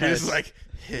fire. You're Yes. just like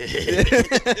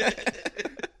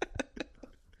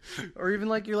Or even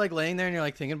like you're like laying there and you're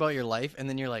like thinking about your life and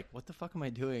then you're like, what the fuck am I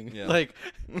doing? Yeah. Like,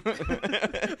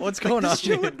 what's going on? This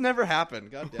shit here? would never happen.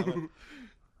 God damn it.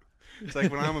 it's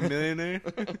like when I'm a millionaire.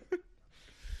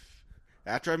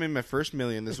 After I made my first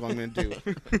million, this is what I'm gonna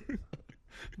do.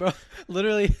 Bro,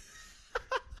 literally,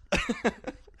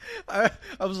 I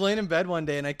was laying in bed one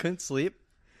day and I couldn't sleep.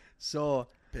 So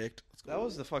Picked. That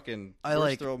was the fucking I worst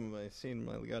like- throw I've seen in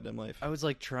my goddamn life. I was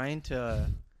like trying to,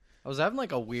 I was having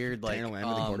like a weird like, Daniel Lamb,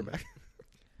 the quarterback.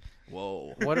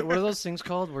 Whoa. what are those things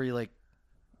called where you like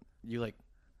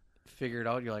figure it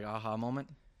out? You're like aha moment,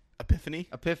 Epiphany.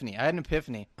 epiphany. I had an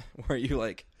epiphany. Where you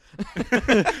like,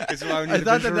 It's why we I need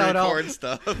thought to that would help. record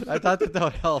stuff. I thought that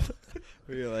would help.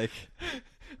 where you like,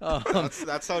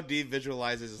 That's how Dee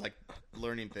visualizes is like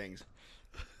learning things.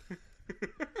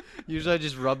 Usually I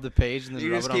just rub the page and then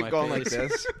you rub just it on keep my going face. like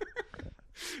this.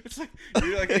 It's like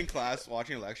you're like in class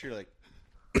watching a lecture, you're like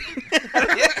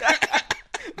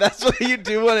That's what you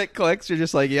do when it clicks. You're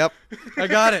just like, yep. I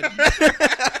got it.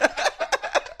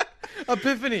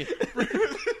 Epiphany.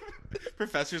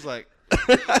 professor's like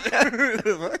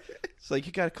It's like,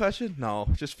 you got a question? No,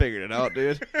 just figured it out,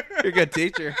 dude. You're a good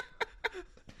teacher.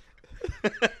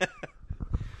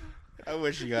 I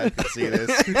wish you guys could see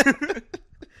this.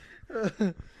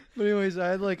 But anyways, I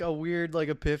had like a weird like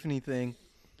epiphany thing,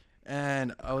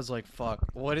 and I was like, "Fuck,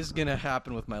 what is gonna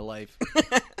happen with my life?"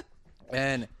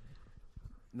 And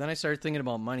then I started thinking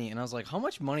about money, and I was like, "How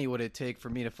much money would it take for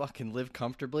me to fucking live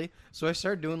comfortably?" So I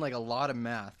started doing like a lot of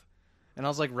math, and I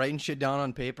was like writing shit down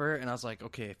on paper, and I was like,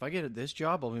 "Okay, if I get this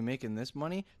job, I'll be making this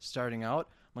money starting out."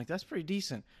 I'm like, that's pretty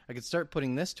decent. I could start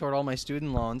putting this toward all my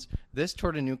student loans, this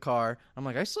toward a new car. I'm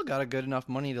like, I still got a good enough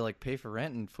money to like pay for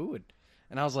rent and food.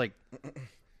 And I was like,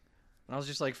 I was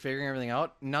just like figuring everything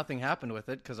out. Nothing happened with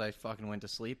it because I fucking went to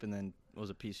sleep and then was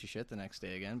a piece of shit the next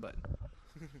day again. But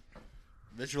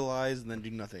Visualize and then do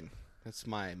nothing. That's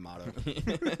my motto.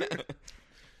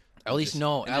 at least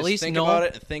know. And At just least think know. about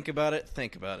it. Think about it.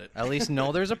 Think about it. At least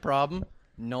know there's a problem.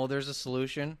 Know there's a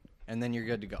solution, and then you're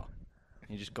good to go.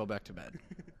 You just go back to bed.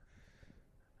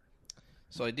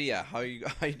 So, D, yeah, how you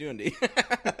doing, D?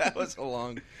 That was a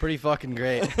long. Pretty fucking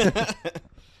great.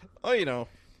 Oh, you know.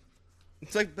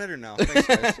 It's like better now. Thanks,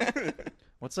 guys.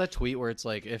 What's that tweet where it's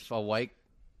like if a white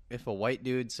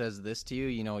dude says this to you,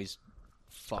 you know he's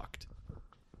fucked.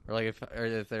 Or like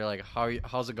if they're like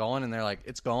how's it going, and they're like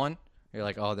it's going. You're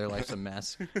like, oh, their life's a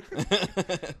mess. you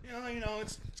know,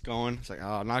 it's going. It's like,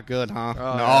 oh, not good, huh? Oh,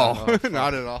 no, yeah. Oh, fuck.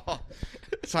 not at all.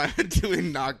 So I'm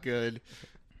doing not good.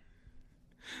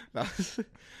 That was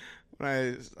when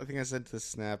I think I said to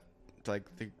Snap, to like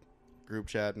the group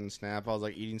chat and Snap, I was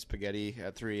like eating spaghetti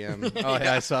at 3 a.m. Oh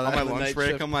yeah, I saw that on my on the lunch night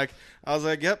break. shift. I was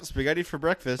like, yep, spaghetti for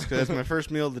breakfast because it's my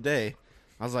first meal of the day.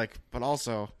 I was like, but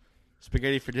also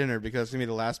spaghetti for dinner because it's gonna be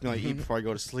the last meal I eat before I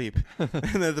go to sleep. And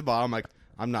then at the bottom, I'm like,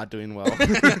 I'm not doing well.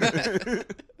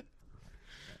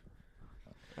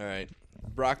 All right.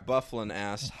 Brock Bufflin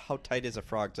asks, how tight is a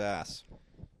frog's ass?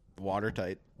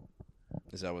 Watertight.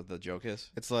 Is that what the joke is?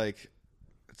 It's like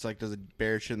does a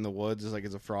bear shit in the woods? It's like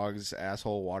is a frog's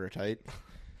asshole watertight?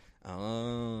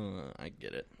 Oh, I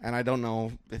get it. And I don't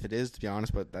know if it is, to be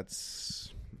honest, but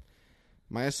that's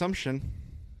my assumption.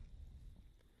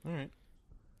 All right.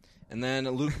 And then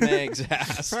Luke Meg's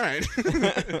asked, All right.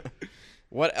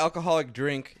 what alcoholic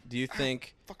drink do you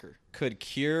think Fucker. could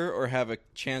cure or have a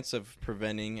chance of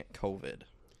preventing COVID?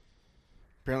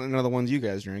 Apparently none of the ones you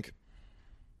guys drink.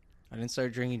 I didn't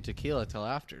start drinking tequila till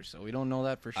after, so we don't know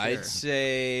that for sure. I'd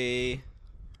say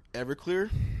Everclear?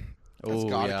 That's Oh,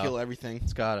 gotta yeah. kill everything.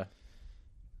 It's gotta.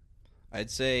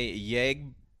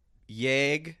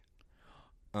 Yeg.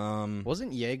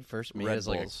 Wasn't Yeg first made Red as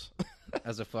like Bulls.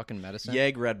 as a fucking medicine?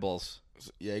 Yeg Red Bulls.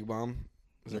 Yeg bomb?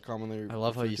 Is that commonly I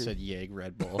love how referred you to? said Yeg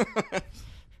Red Bull.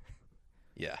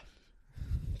 Yeah.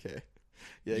 Okay.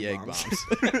 Yeg bombs.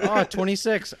 Oh,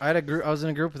 26. I was in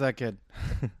a group with that kid.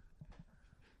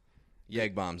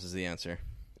 Yeg bombs is the answer.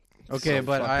 Okay, So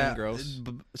but fucking gross.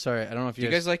 Sorry, I don't know if Do you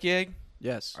guys like Yeg?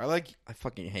 Yes. I like I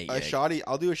fucking hate a Yeg. shoddy.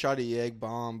 I'll do a shoddy Yeg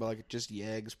bomb, but like just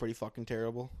Yeg's pretty fucking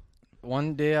terrible.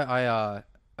 One day I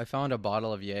found a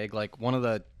bottle of Yeg, like one of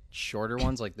the shorter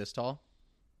ones, like this tall,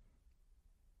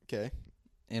 Okay.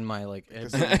 in my like.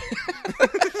 Because-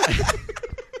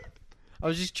 I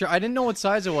was just. I didn't know what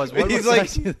size it was. What He's what like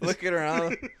size is this? looking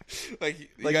around. like you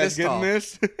Like guys this tall. getting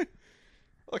this?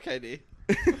 Okay, D.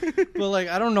 But like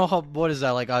I don't know what is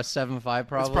that, like a 7.5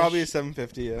 probably. It's probably a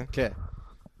 750. Yeah. Okay.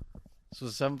 So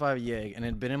it's a 7.5 Yeg, and it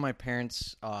had been in my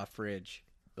parents' fridge,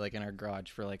 like in our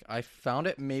garage for like, I found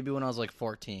it maybe when I was like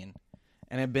 14.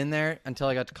 And it had been there until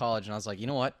I got to college, and I was like, you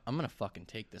know what? I'm going to fucking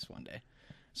take this one day.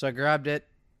 So I grabbed it,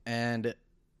 and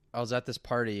I was at this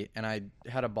party, and I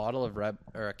had a bottle of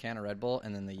a can of Red Bull,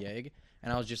 and then the Yeg,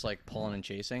 and I was just like pulling and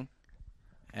chasing.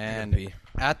 And Pee.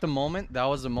 at the moment, that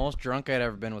was the most drunk I'd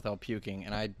ever been without puking.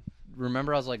 And I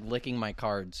remember I was like licking my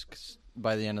cards 'cause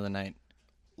by the end of the night.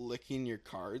 Licking your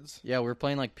cards. Yeah, we were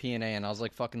playing like P&A, and I was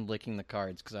like fucking licking the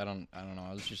cards because I don't know.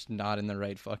 I was just not in the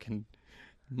right fucking.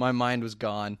 My mind was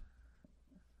gone.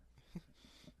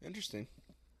 Interesting.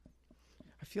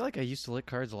 I feel like I used to lick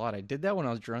cards a lot. I did that when I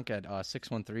was drunk at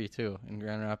 613 too in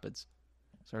Grand Rapids.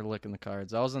 Started licking the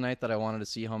cards. That was the night that I wanted to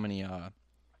see how many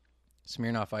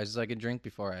Smirnoff Ices I could drink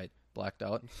before I blacked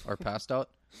out or passed out.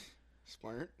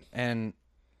 Smart. And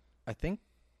I think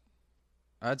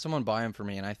I had someone buy them for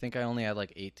me, and I think I only had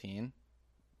like 18.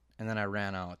 And then I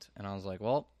ran out, and I was like,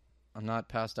 well, I'm not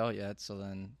passed out yet, so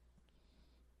then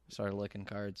I started licking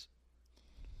cards.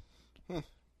 Huh.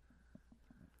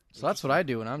 So that's what I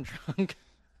do when I'm drunk.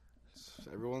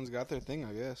 Everyone's got their thing,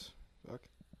 I guess. Fuck.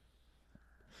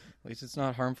 At least it's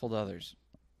not harmful to others.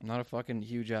 I'm not a fucking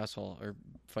huge asshole or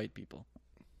fight people.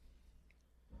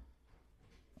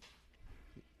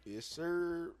 Yes,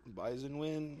 sir. Bison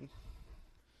win.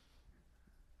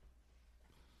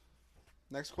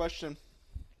 Next question.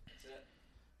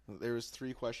 There was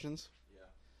 3 questions. Yeah.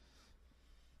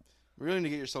 We really need to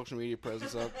get your social media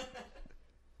presence up.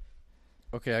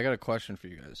 Okay, I got a question for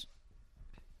you guys.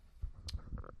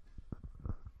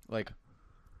 Like,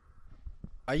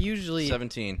 I usually...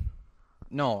 17.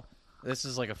 No, this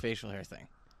is like a facial hair thing.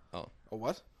 A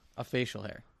what? A facial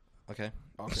hair. Okay.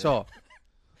 Okay. So...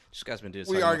 This guy's been doing.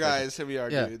 we are guys, and we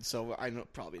are Yeah. dudes, so I know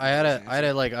probably. I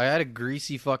had a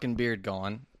greasy fucking beard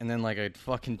going, and then like a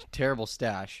fucking terrible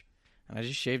stash, and I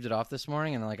just shaved it off this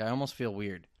morning, and like I almost feel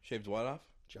weird. Shaved what off?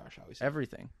 Josh always.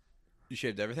 Everything. You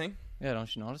shaved everything? Yeah,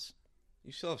 don't you notice?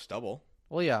 You still have stubble.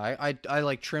 Well, yeah, I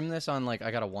like trim this on like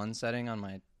I got a 1 setting on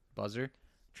my buzzer,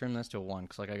 trim this to a 1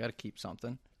 because like I got to keep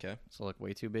something. Okay. So like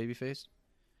way too baby faced,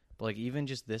 but like even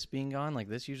just this being gone, like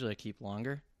this usually I keep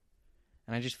longer,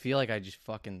 and I just feel like I just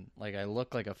fucking like I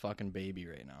look like a fucking baby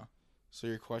right now. So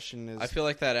your question is? I feel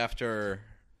like that after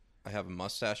I have a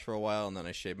mustache for a while and then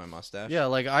I shave my mustache. Yeah,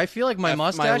 like I feel like my Af-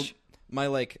 mustache. My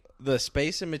like the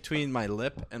space in between my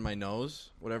lip and my nose,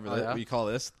 whatever Oh, yeah? we call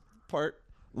this part,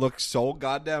 looks so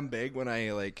goddamn big when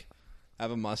I like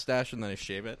have a mustache and then I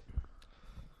shave it.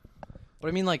 But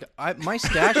I mean, like my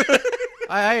stash.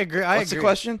 I agree. I What's agree. the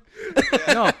question?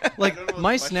 No, I don't like know what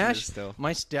my the question is stash. still.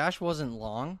 My stash wasn't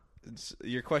long.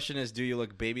 Your question is, do you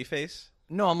look baby face?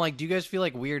 No, I'm like, do you guys feel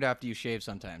like weird after you shave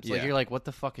sometimes? Like Yeah. you're like, what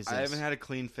the fuck is this? I haven't had a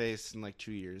clean face in like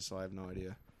 2 years, so I have no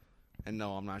idea. And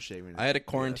no, I'm not shaving it. I had a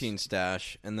quarantine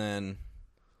stash, and then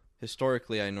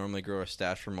historically, I normally grow a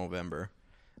stash for Movember.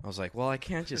 I was like, well, I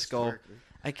can't just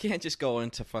go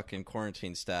into fucking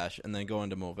quarantine stash and then go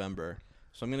into Movember.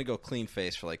 So I'm gonna go clean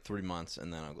face for like 3 months,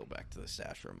 and then I'll go back to the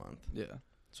stash for a month. Yeah.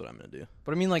 That's what I'm gonna do.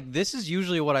 But I mean, like, this is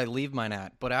usually what I leave mine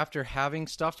at. But after having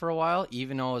stuff for a while,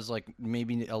 even though it was like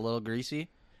maybe a little greasy,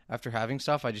 after having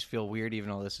stuff, I just feel weird. Even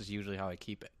though this is usually how I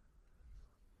keep it.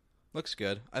 Looks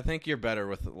good. I think you're better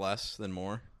with less than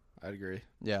more. I'd agree.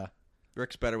 Yeah.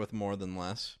 Rick's better with more than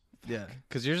less. Yeah.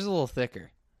 Because yours is a little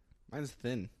thicker, Mine's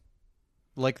thin.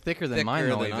 like thicker than Thicker mine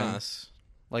though. than Even. us.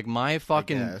 Like my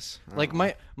fucking, guess. I like don't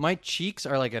know. my cheeks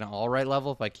are like an all right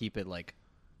level if I keep it like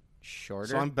shorter.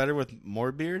 So I'm better with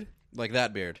more beard. Like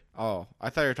that beard. Oh, I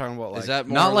thought you were talking about like Is that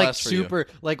more not or like less for you? super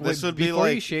like this would be before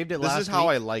like you shaved it this last is how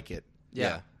week. I like it. Yeah,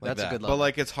 Yeah, like that's that. a good But level.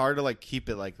 like it's hard to like keep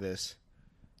it like this.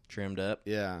 Trimmed up?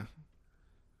 Yeah.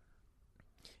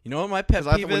 You know what my pet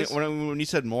Because peeve when, is? when you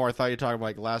said more, I thought you were talking about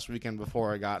like last weekend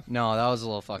before I got. no, that was a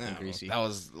little fucking No, greasy. That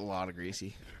was a lot of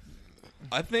greasy.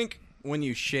 I think when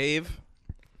you shave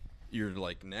your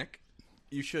like neck,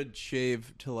 you should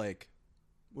shave to like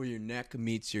where your neck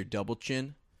meets your double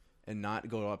chin, and not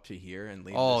go up to here and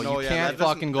leave. Oh, this. No, you yeah, can't that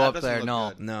doesn't- fucking go that up doesn't there. look No,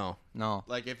 good. No, no.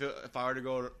 Like if I were to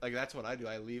go like that's what I do.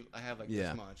 I have like Yeah.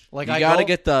 this much. Like you I gotta go,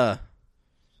 get the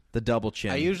double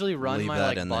chin. I usually run Leave my that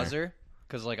like in there. buzzer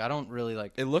because like I don't really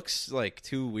like. It looks like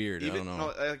too weird. I Even don't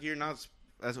know. no, like you're not.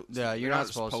 That's, Yeah, you're not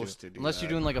supposed to do unless that. you're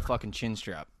doing like a fucking chin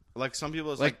strap. like some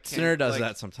people. It's like can't- Tinner does like-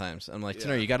 that sometimes. I'm like, Yeah.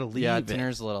 Tinner, you gotta leave Yeah, it.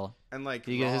 Tinner's little. and like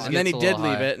You get his- Rod, And then he gets a did little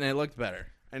leave high. it, and it looked better.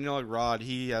 and like Rod,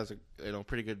 he has a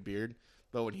pretty good beard,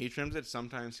 but when he trims it,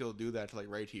 sometimes he'll do that to like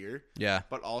right here. Yeah.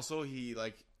 But also he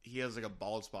has like a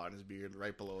bald spot in his beard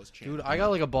right below his chin. Dude, I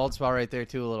got like a bald spot right there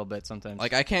too a little bit sometimes.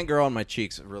 Like I can't grow on my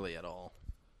cheeks really at all.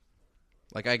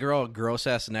 Like I grow a gross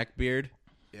ass neck beard,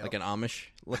 Yep. like an Amish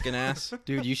looking ass.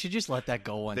 dude, you should just let that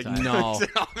go one The- time. No.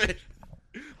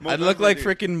 Most I'd look like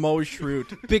definitely. freaking Mo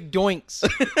Shroot. Big doinks.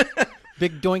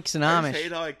 Big doinks and I just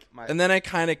hate Amish. how, like, my, And then I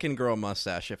kind of can grow a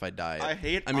mustache if I dye it. I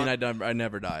hate I mean, on- I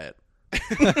never dye it.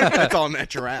 it's all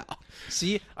natural.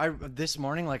 See, this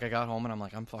morning, like I got home and I'm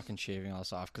like, I'm fucking shaving all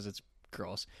this off because it's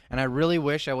gross. And I really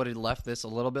wish I would have left this a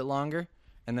little bit longer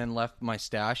and then left my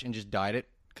stash and just dyed it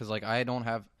because like I don't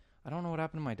know what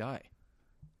happened to my dye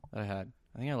that I had.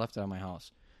 I think I left it at my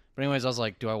house. But anyways, I was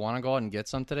like, do I want to go out and get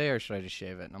some today or should I just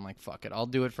shave it? And I'm like, fuck it, I'll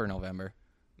do it for November.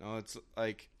 No, it's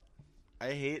like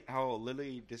I hate how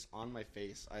literally just on my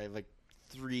face I have like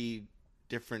 3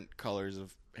 different colors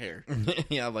of hair.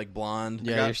 Yeah, like blonde,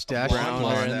 Yeah, got your a stash is brown,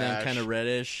 blonde and then mustache. kind of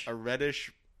reddish. A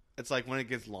reddish. It's like when it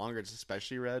gets longer, it's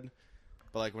especially red.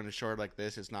 But like when it's short like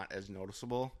this, it's not as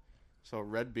noticeable. So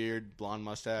red beard, blonde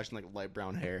mustache, and like light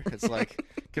brown hair. It's like,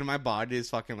 can my body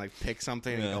just fucking like pick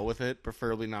something and Yeah. go with it?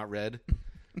 Preferably not red.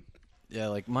 Yeah,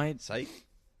 like my Psych.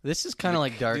 this is kind of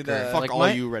like darker. the- Fuck like all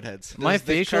my, you redheads. My Does the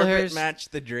facial carpet hairs match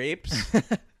the drapes.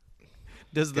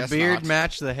 Does the Guess beard not.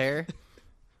 match the hair?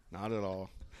 Not at all.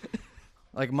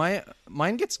 Like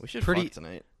mine gets We should pretty. fuck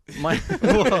tonight. Mine,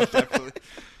 Definitely.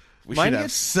 We Mine should have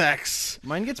gets- sex.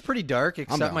 mine gets pretty dark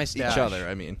except down. my Each stash. Each other,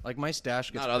 I mean. Like my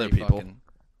stash gets Not other pretty people. fucking-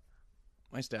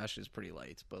 my stash is pretty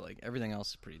light, but like everything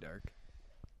else is pretty dark.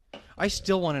 I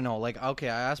still want to know. Like, okay,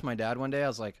 I asked my dad one day. I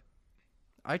was like,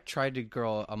 I tried to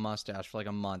grow a mustache for like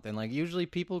a month, and like usually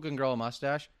people who can grow a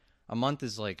mustache, a month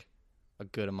is like a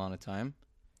good amount of time.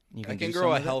 You I do can some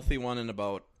grow a of it. healthy one in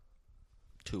about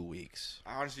 2 weeks.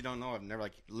 I honestly don't know. I've never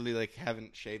like literally like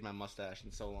haven't shaved my mustache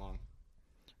in so long.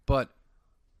 But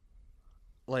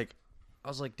like I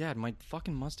was like, Dad, my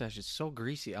fucking mustache is so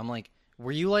greasy. I'm like,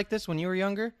 were you like this when you were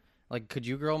younger? Like, could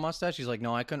you grow a mustache? He's like,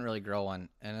 no, I couldn't really grow one.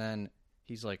 And then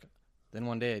he's like, then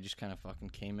one day it just kind of fucking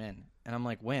came in. And I'm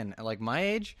like, when? Like my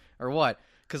age or what?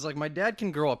 Because like my dad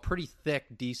can grow a pretty thick,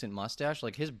 decent mustache.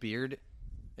 Like his beard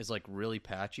is like really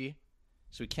patchy,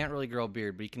 so he can't really grow a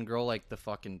beard, but he can grow like the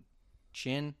fucking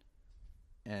chin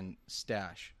and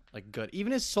stash like good.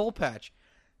 Even his soul patch,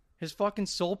 his fucking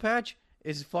soul patch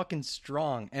is fucking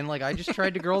strong. And like I just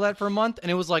tried to grow that for a month, and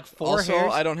it was like 4 Also,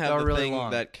 hairs. I don't that have were the really thing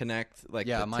long. that connect like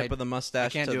Yeah, the my- tip of the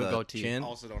mustache I can't to do a the goatee. chin.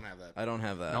 Also, don't have that. I don't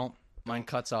have that. No, mine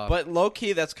cuts off. But low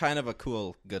key, that's kind of a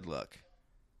cool, good look.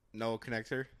 No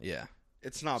connector. Yeah.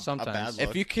 It's not Sometimes. a bad look.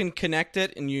 If you can connect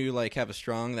it and you like have a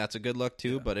strong, that's a good look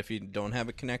too. But if you don't have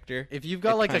a connector, if you've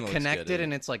got it like a kinda looks good, connected yeah.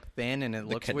 and it's like thin and it the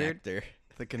looks connector. weird,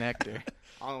 the connector.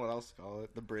 I don't know what else to call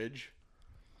it. The bridge.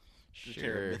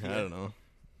 Sure, I don't know.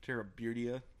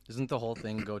 Terabirdia. Isn't the whole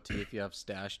thing goatee if you have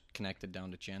stash connected down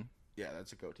to chin? Yeah,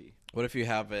 that's a goatee. What if you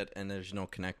have it and there's no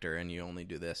connector and you only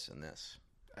do this and this?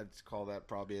 I'd call that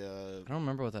probably a I don't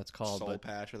remember what that's called, soul but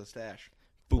patch with a stash.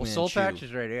 well, Fu soul Manchu. patch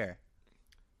is right here.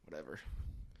 Whatever.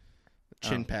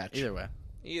 Chin Oh, patch. Either way.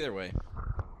 Either way.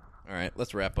 All right,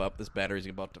 let's wrap up. This battery's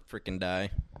about to frickin' die.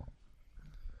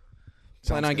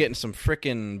 Plan on good. getting some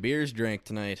frickin' beers drank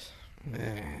tonight.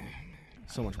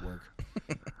 So much work.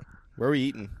 Where are we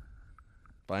eating?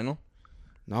 Final?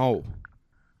 No.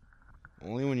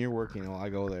 Only when you're working will I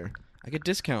go there. I get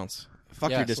discounts.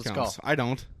 Fuck Yes, your let's discounts. go. I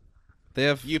don't. They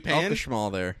have You paying?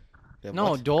 Alka-Schmal there. Yeah,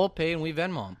 No, what? Dole pay and we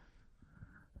Venmo 'em.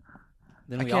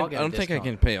 Then I we all can't. get I don't a think I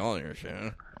discount. can pay all your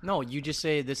shit. No, you just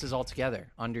say this is all together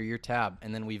under your tab,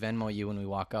 and then we Venmo you when we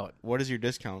walk out. What is your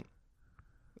discount?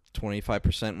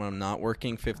 25% when I'm not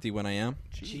working, 50 when I am.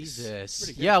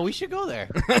 Jesus. Yeah, we should go there.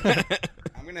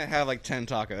 I'm gonna have like 10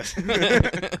 tacos.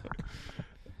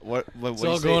 what It's do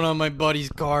you all say? going on my buddy's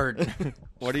card.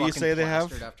 What do you say they have?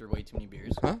 Plastered after way too many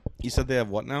beers. Huh? You said they have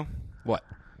what now? What?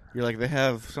 You're like they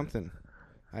have something.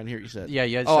 I didn't hear what you said. Yeah,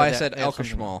 yeah. Oh, I said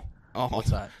Alcashmal. Oh, What's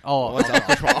that? Oh, What's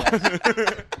alcohol?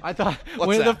 I thought What's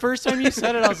when that? the first time you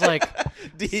said it, I was like,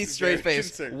 D straight Very face.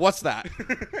 concerned. What's that?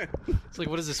 it's like,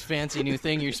 what is this fancy new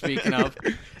thing you're speaking of?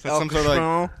 Is that some sort of like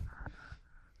Alcashmal.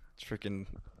 It's freaking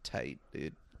tight,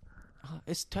 dude. Oh,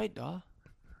 it's tight, dog.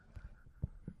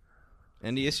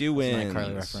 NDSU It's an wins.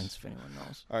 iCarly reference, if anyone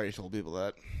knows. I already told people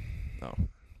that. No.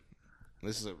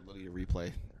 This is literally a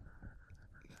replay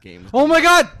game. Oh my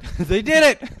God, they did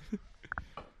it!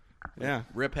 Yeah.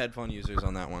 Rip headphone users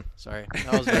on that one. Sorry,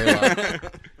 that was very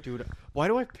loud, dude. Why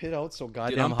do I pit out so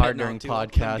goddamn I'm hard pitting during out,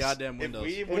 too. Open podcasts? Goddamn If windows.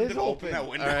 we is wouldn't open open. that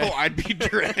window, All right. I'd be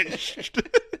drenched.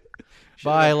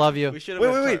 Bye, I love you. We should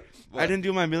have wait. I didn't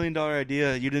do my $1 million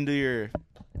idea. You didn't do your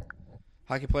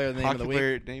Hockey player of the name hockey of the week.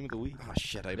 player name of the week. Oh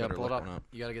shit! I Yeah, better pull look it up. one up.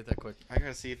 You gotta get that quick. I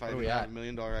gotta see if I Where we even have at? $1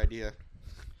 million idea.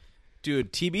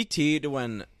 Dude, TBT to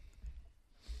when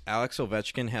Alex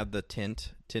Ovechkin had the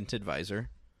tinted visor.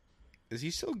 Is he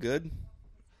still good?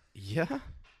 Yeah.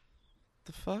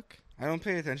 The fuck? I don't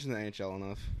pay attention to NHL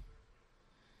enough.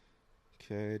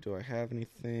 Okay, do I have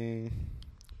anything?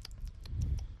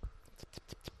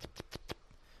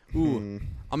 Ooh, Hmm.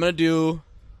 I'm gonna do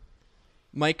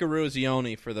Mike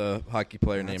Eruzione for the hockey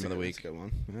player That's name of the That's week. a good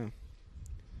one. Yeah.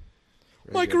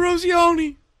 Very Mike good.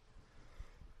 Eruzione,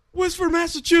 Westford,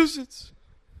 Massachusetts.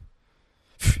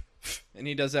 And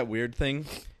he does that weird thing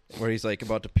where he's like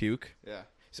about to puke. Yeah.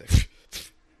 He's like,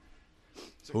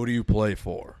 "Who do you play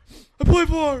for?" I play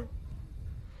for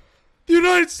the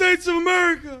United States of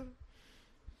America.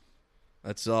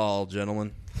 That's all,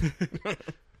 gentlemen.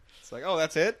 It's like, oh,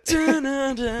 that's it?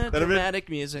 Dramatic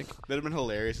music. That'd have been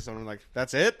hilarious if someone was like,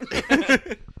 that's it?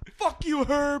 Fuck you,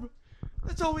 Herb.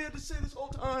 That's all we had to say this whole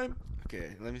time.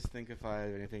 Okay, let me think if I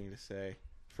have anything to say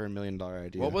for $1 million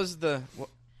idea. What was the? What?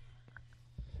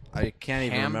 I can't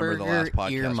even remember the last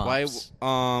Hamburger podcast. Why?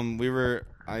 earmuffs.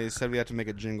 I said we had to make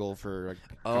a jingle for like,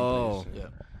 Oh. companies.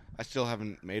 Yeah. I still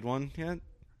haven't made one yet.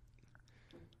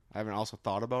 I haven't also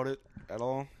thought about it at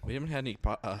all. We haven't had any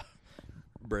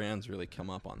brands really come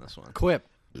up on this one. Quip.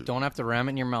 Don't have to ram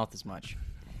it in your mouth as much.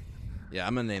 Yeah,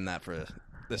 I'm gonna name that for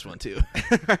this one too.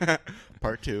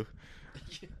 Part 2.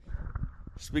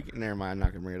 Speaking, never mind. I'm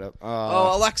not gonna bring it up.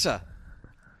 Oh, Alexa,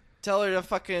 tell her to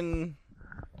fucking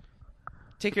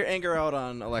take your anger out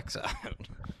on Alexa.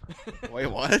 wait,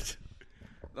 what?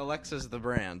 Alexa's the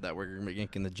brand that we're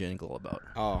making the jingle about.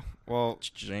 Oh, well,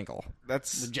 Jingle.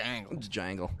 that's Jangle.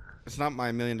 Jangle. it's not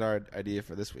my $1 million idea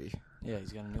for this week. Yeah,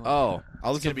 he's got a new one. Oh,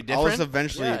 I'll it's just, gonna be I'll just different.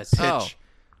 eventually Yes. pitch. Oh.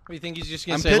 What do you think he's just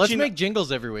gonna I'm say? Let's pitching- make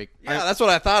jingles every week. Yeah, that's what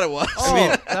I thought it was.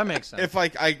 Oh, that makes sense. If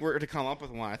like I were to come up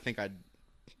with one, I think I'd,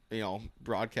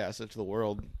 broadcast it to the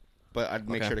world, but I'd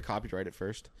make Okay. sure to copyright it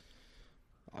first.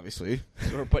 Obviously.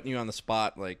 So we're putting you on the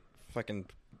spot. Like, fucking,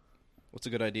 what's a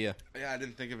good idea? Yeah, I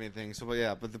didn't think of anything. So,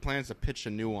 but the plan is to pitch a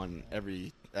new one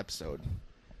every episode.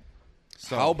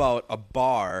 So How about a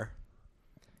bar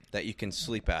that you can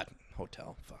sleep at?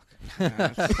 Hotel. Fuck.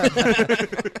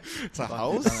 it's a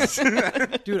house?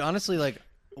 Dude, honestly, like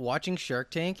watching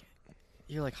Shark Tank,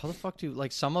 you're like, how the fuck do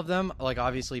like some of them? Like,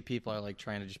 obviously, people are like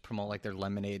trying to just promote like their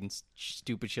lemonade and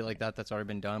stupid shit like that. That's already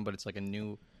been done, but it's like a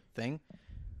new thing.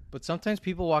 But sometimes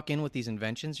people walk in with these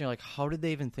inventions, and you're like, how did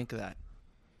they even think of that?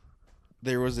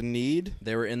 There was a need.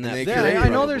 They were in And that. they Yeah, created I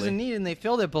know probably. there's a need, and they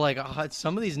filled it, but like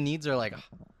some of these needs are like,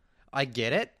 I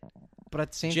get it, but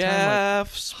at the same time,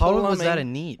 Jeff's like, how was Plumbing. that a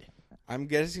need? I'm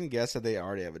guessing that they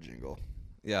already have a jingle.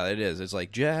 Yeah, it is. It's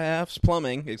like Jeff's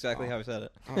Plumbing. Exactly how I said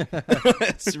it.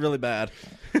 It's really bad.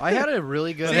 I had a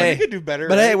really good. Hey, we could do better.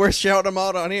 But right? hey, we're shouting them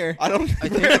out on here. I don't. I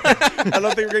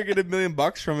don't think we're gonna get $1 million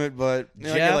from it, but I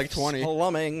get like Jeff's 20.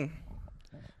 Plumbing.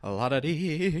 A lot of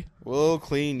D. We'll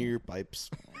clean your pipes.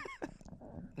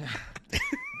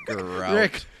 Grout.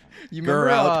 Rick, you remember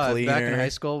Grout back in cleaner. high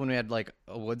school when we had like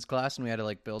a woods class and we had to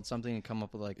like build something and come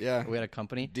up with like Yeah. we had a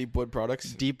company, Deep wood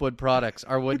products. Deep Wood Products.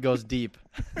 Our wood goes deep.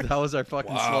 That was our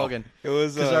fucking Wow. slogan. It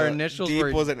was 'Cause our initials Deep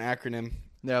were- was an acronym.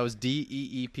 Yeah, it was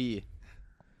DEEP.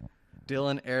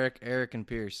 Dylan, Eric, and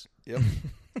Pierce. Yep.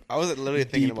 I was literally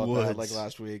thinking Deep about that woods. like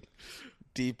last week.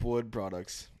 Deep wood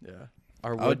products. Yeah,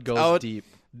 our I wood would- goes I would- deep.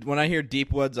 When I hear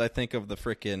Deep Woods, I think of the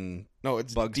frickin' No,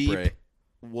 it's bug deep spray.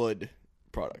 wood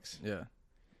products, Yeah,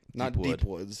 not Deep wood. deep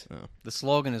woods. the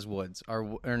slogan is woods.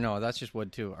 Or no, that's just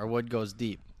wood too. Our wood goes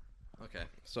deep. Okay.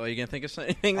 So are you going to think of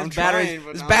anything? I'm This battery's, trying,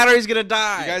 but this no. battery's going to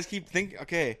die. You guys keep thinking.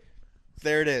 Okay,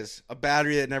 There it is. A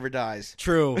battery that never dies.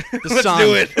 True. The Let's sun.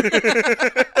 do it.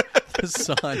 The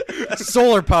sun.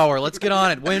 Solar power. Let's get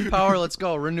on it. Wind power. Let's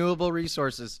go. Renewable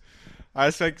resources. I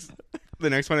was like, the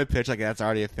next one I pitch, like, that's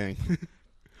already a thing.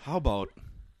 How about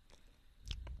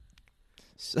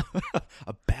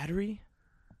a battery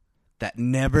that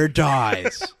never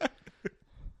dies?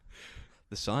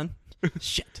 The sun?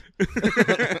 Shit.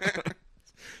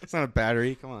 It's not a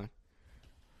battery. Come on.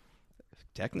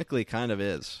 Technically, kind of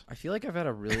is. I feel like I've had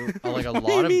a really a do lot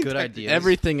you of mean good tech- ideas.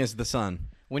 Everything is the sun.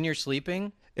 When you're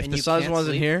sleeping, If and the you sun can't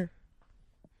wasn't sleep- here,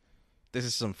 this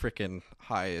is some freaking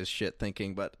high as shit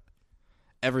thinking, but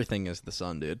everything is the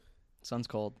sun, dude. sun's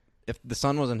cold. If the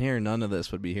sun wasn't here, none of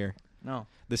this would be here. No.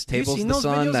 This Have you table's seen the those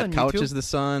sun. videos That on couch YouTube? is the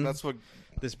sun. That's what.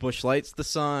 This bush light's the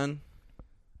sun.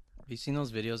 Have you seen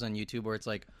those videos on YouTube where it's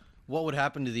like, what would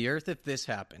happen to the Earth if this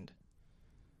happened?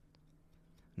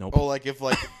 Nope. Oh, like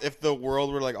if the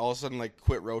world were like all of a sudden like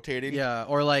quit rotating. Yeah,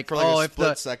 or like, For, like, a if split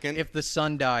the second. if the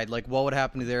sun died, like what would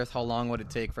happen to the Earth? How long would it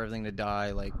take for everything to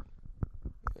die? Like,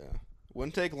 Yeah.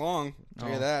 Wouldn't take long. I'll tell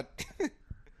you No. that.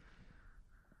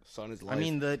 Sun is life. I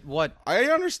mean, what? I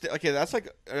understand. Okay, that's like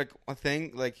a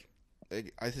thing. Like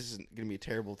this is gonna be a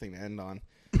terrible thing to end on,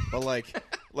 but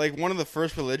like one of the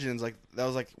first religions, like that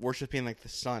was like worshiping like the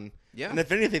sun. Yeah. And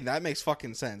if anything, that makes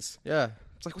fucking sense. Yeah,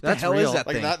 It's like, what That's the hell real. is that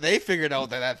Like thing? that, they figured out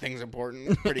that thing's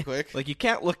important pretty quick. Like, you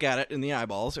can't look at it in the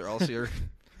eyeballs, or else your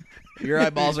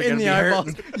eyeballs are in going to the be eyeballs.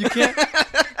 hurting. You can't.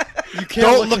 You can't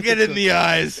Don't look it in the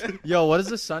eyes. Yo, what does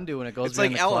the sun do when it goes It's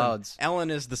behind like the Ellen. clouds?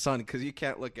 Ellen is the sun because you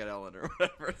can't look at Ellen or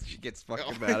whatever. She gets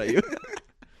fucking mad at you.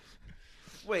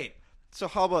 Wait. So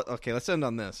how about? Okay, let's end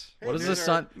on this. What does Maybe the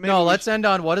sun? maybe No, we let's end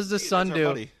on what does the sun That's our do?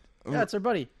 buddy. Yeah, it's our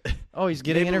buddy. Oh, he's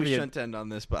getting Maybe we interviewed. shouldn't end on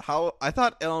this, but how? I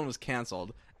thought Ellen was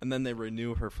canceled, and then they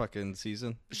renew her fucking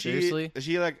season. Seriously?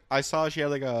 She like I saw she had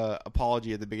like a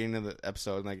apology at the beginning of the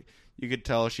episode, and like you could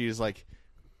tell she's like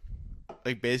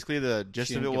basically the gist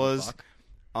She of didn't it give a was, fuck.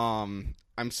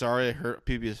 I'm sorry I hurt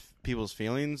people's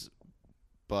feelings,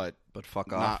 but But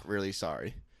fuck off. not really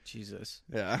sorry. Jesus,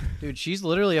 Yeah. dude, she's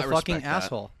literally a I fucking respect that.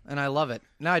 asshole, and I love it.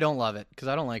 No, I don't love it because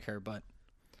I don't like her, but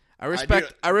I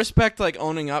respect like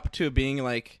owning up to being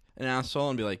like an asshole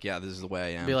and be like, yeah, this is the way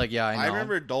I am. be like, yeah, I know. I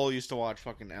remember Dole used to watch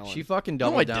fucking Ellen. she fucking no,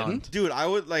 doubled I down. didn't. Dude,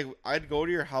 I'd go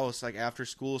to your house like after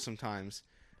school sometimes,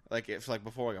 like if like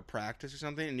before like a practice or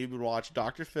something, and you would watch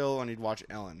Dr. Phil and you'd watch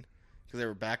Ellen because they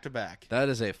were back to back. That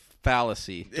is a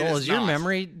fallacy. It Joel, is is your not.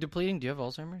 memory depleting? Do you have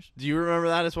Alzheimer's? Do you remember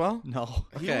that as well? No.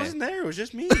 He Okay. wasn't there. It was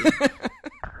just me.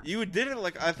 You did it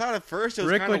like I thought at first it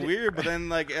was Rick kind of would- weird, but then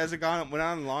like as it went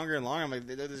on longer and longer, I'm like,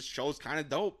 this show's kind of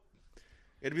dope.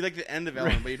 It'd be like the end of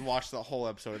Ellen, but you'd watch the whole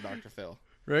episode of Dr. Phil.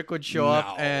 Rick would show up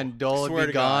No. and Dole Swear would to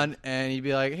be God. gone, and he'd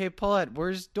be like, "Hey, Paulette,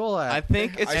 where's Dole at?" I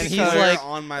think it's I And because he's swear like-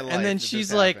 on my life and then that she's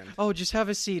this like, happened. "Oh, just have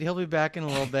a seat. He'll be back in a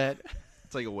little bit."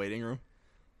 it's like a waiting room.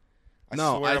 I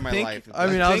no, swear I on my think- life. I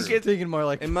mean, I was think it- thinking more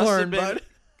like It must porn, have been.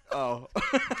 but Oh.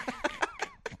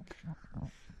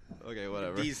 Okay,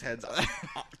 whatever. these heads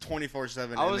 24/7 I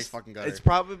and they was. fucking got It's her.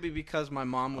 probably because my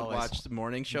mom would Always. watch the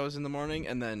morning shows in the morning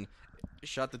and then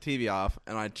shut the TV off,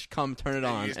 and I'd come turn it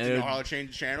on, You used and to it know how would, to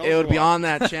change channels. it would or be what? on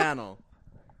that channel.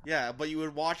 Yeah, but you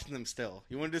would watch them still.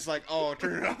 You wouldn't just like, oh,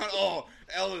 turn it on. Oh,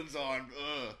 Ellen's on.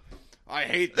 Ugh, I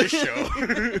hate this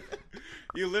show.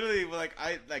 You literally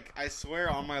I swear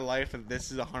on my life that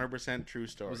this is 100% true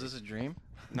story. was this a dream?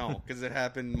 No, because it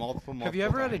happened multiple. Have you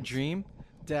ever had a times. dream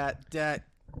that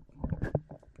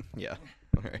Yeah.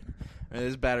 All right.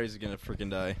 This battery's gonna freaking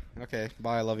die. Okay,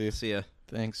 bye. I love you. See ya,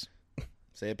 Thanks.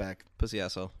 Say it back. pussy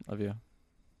asshole. Love you.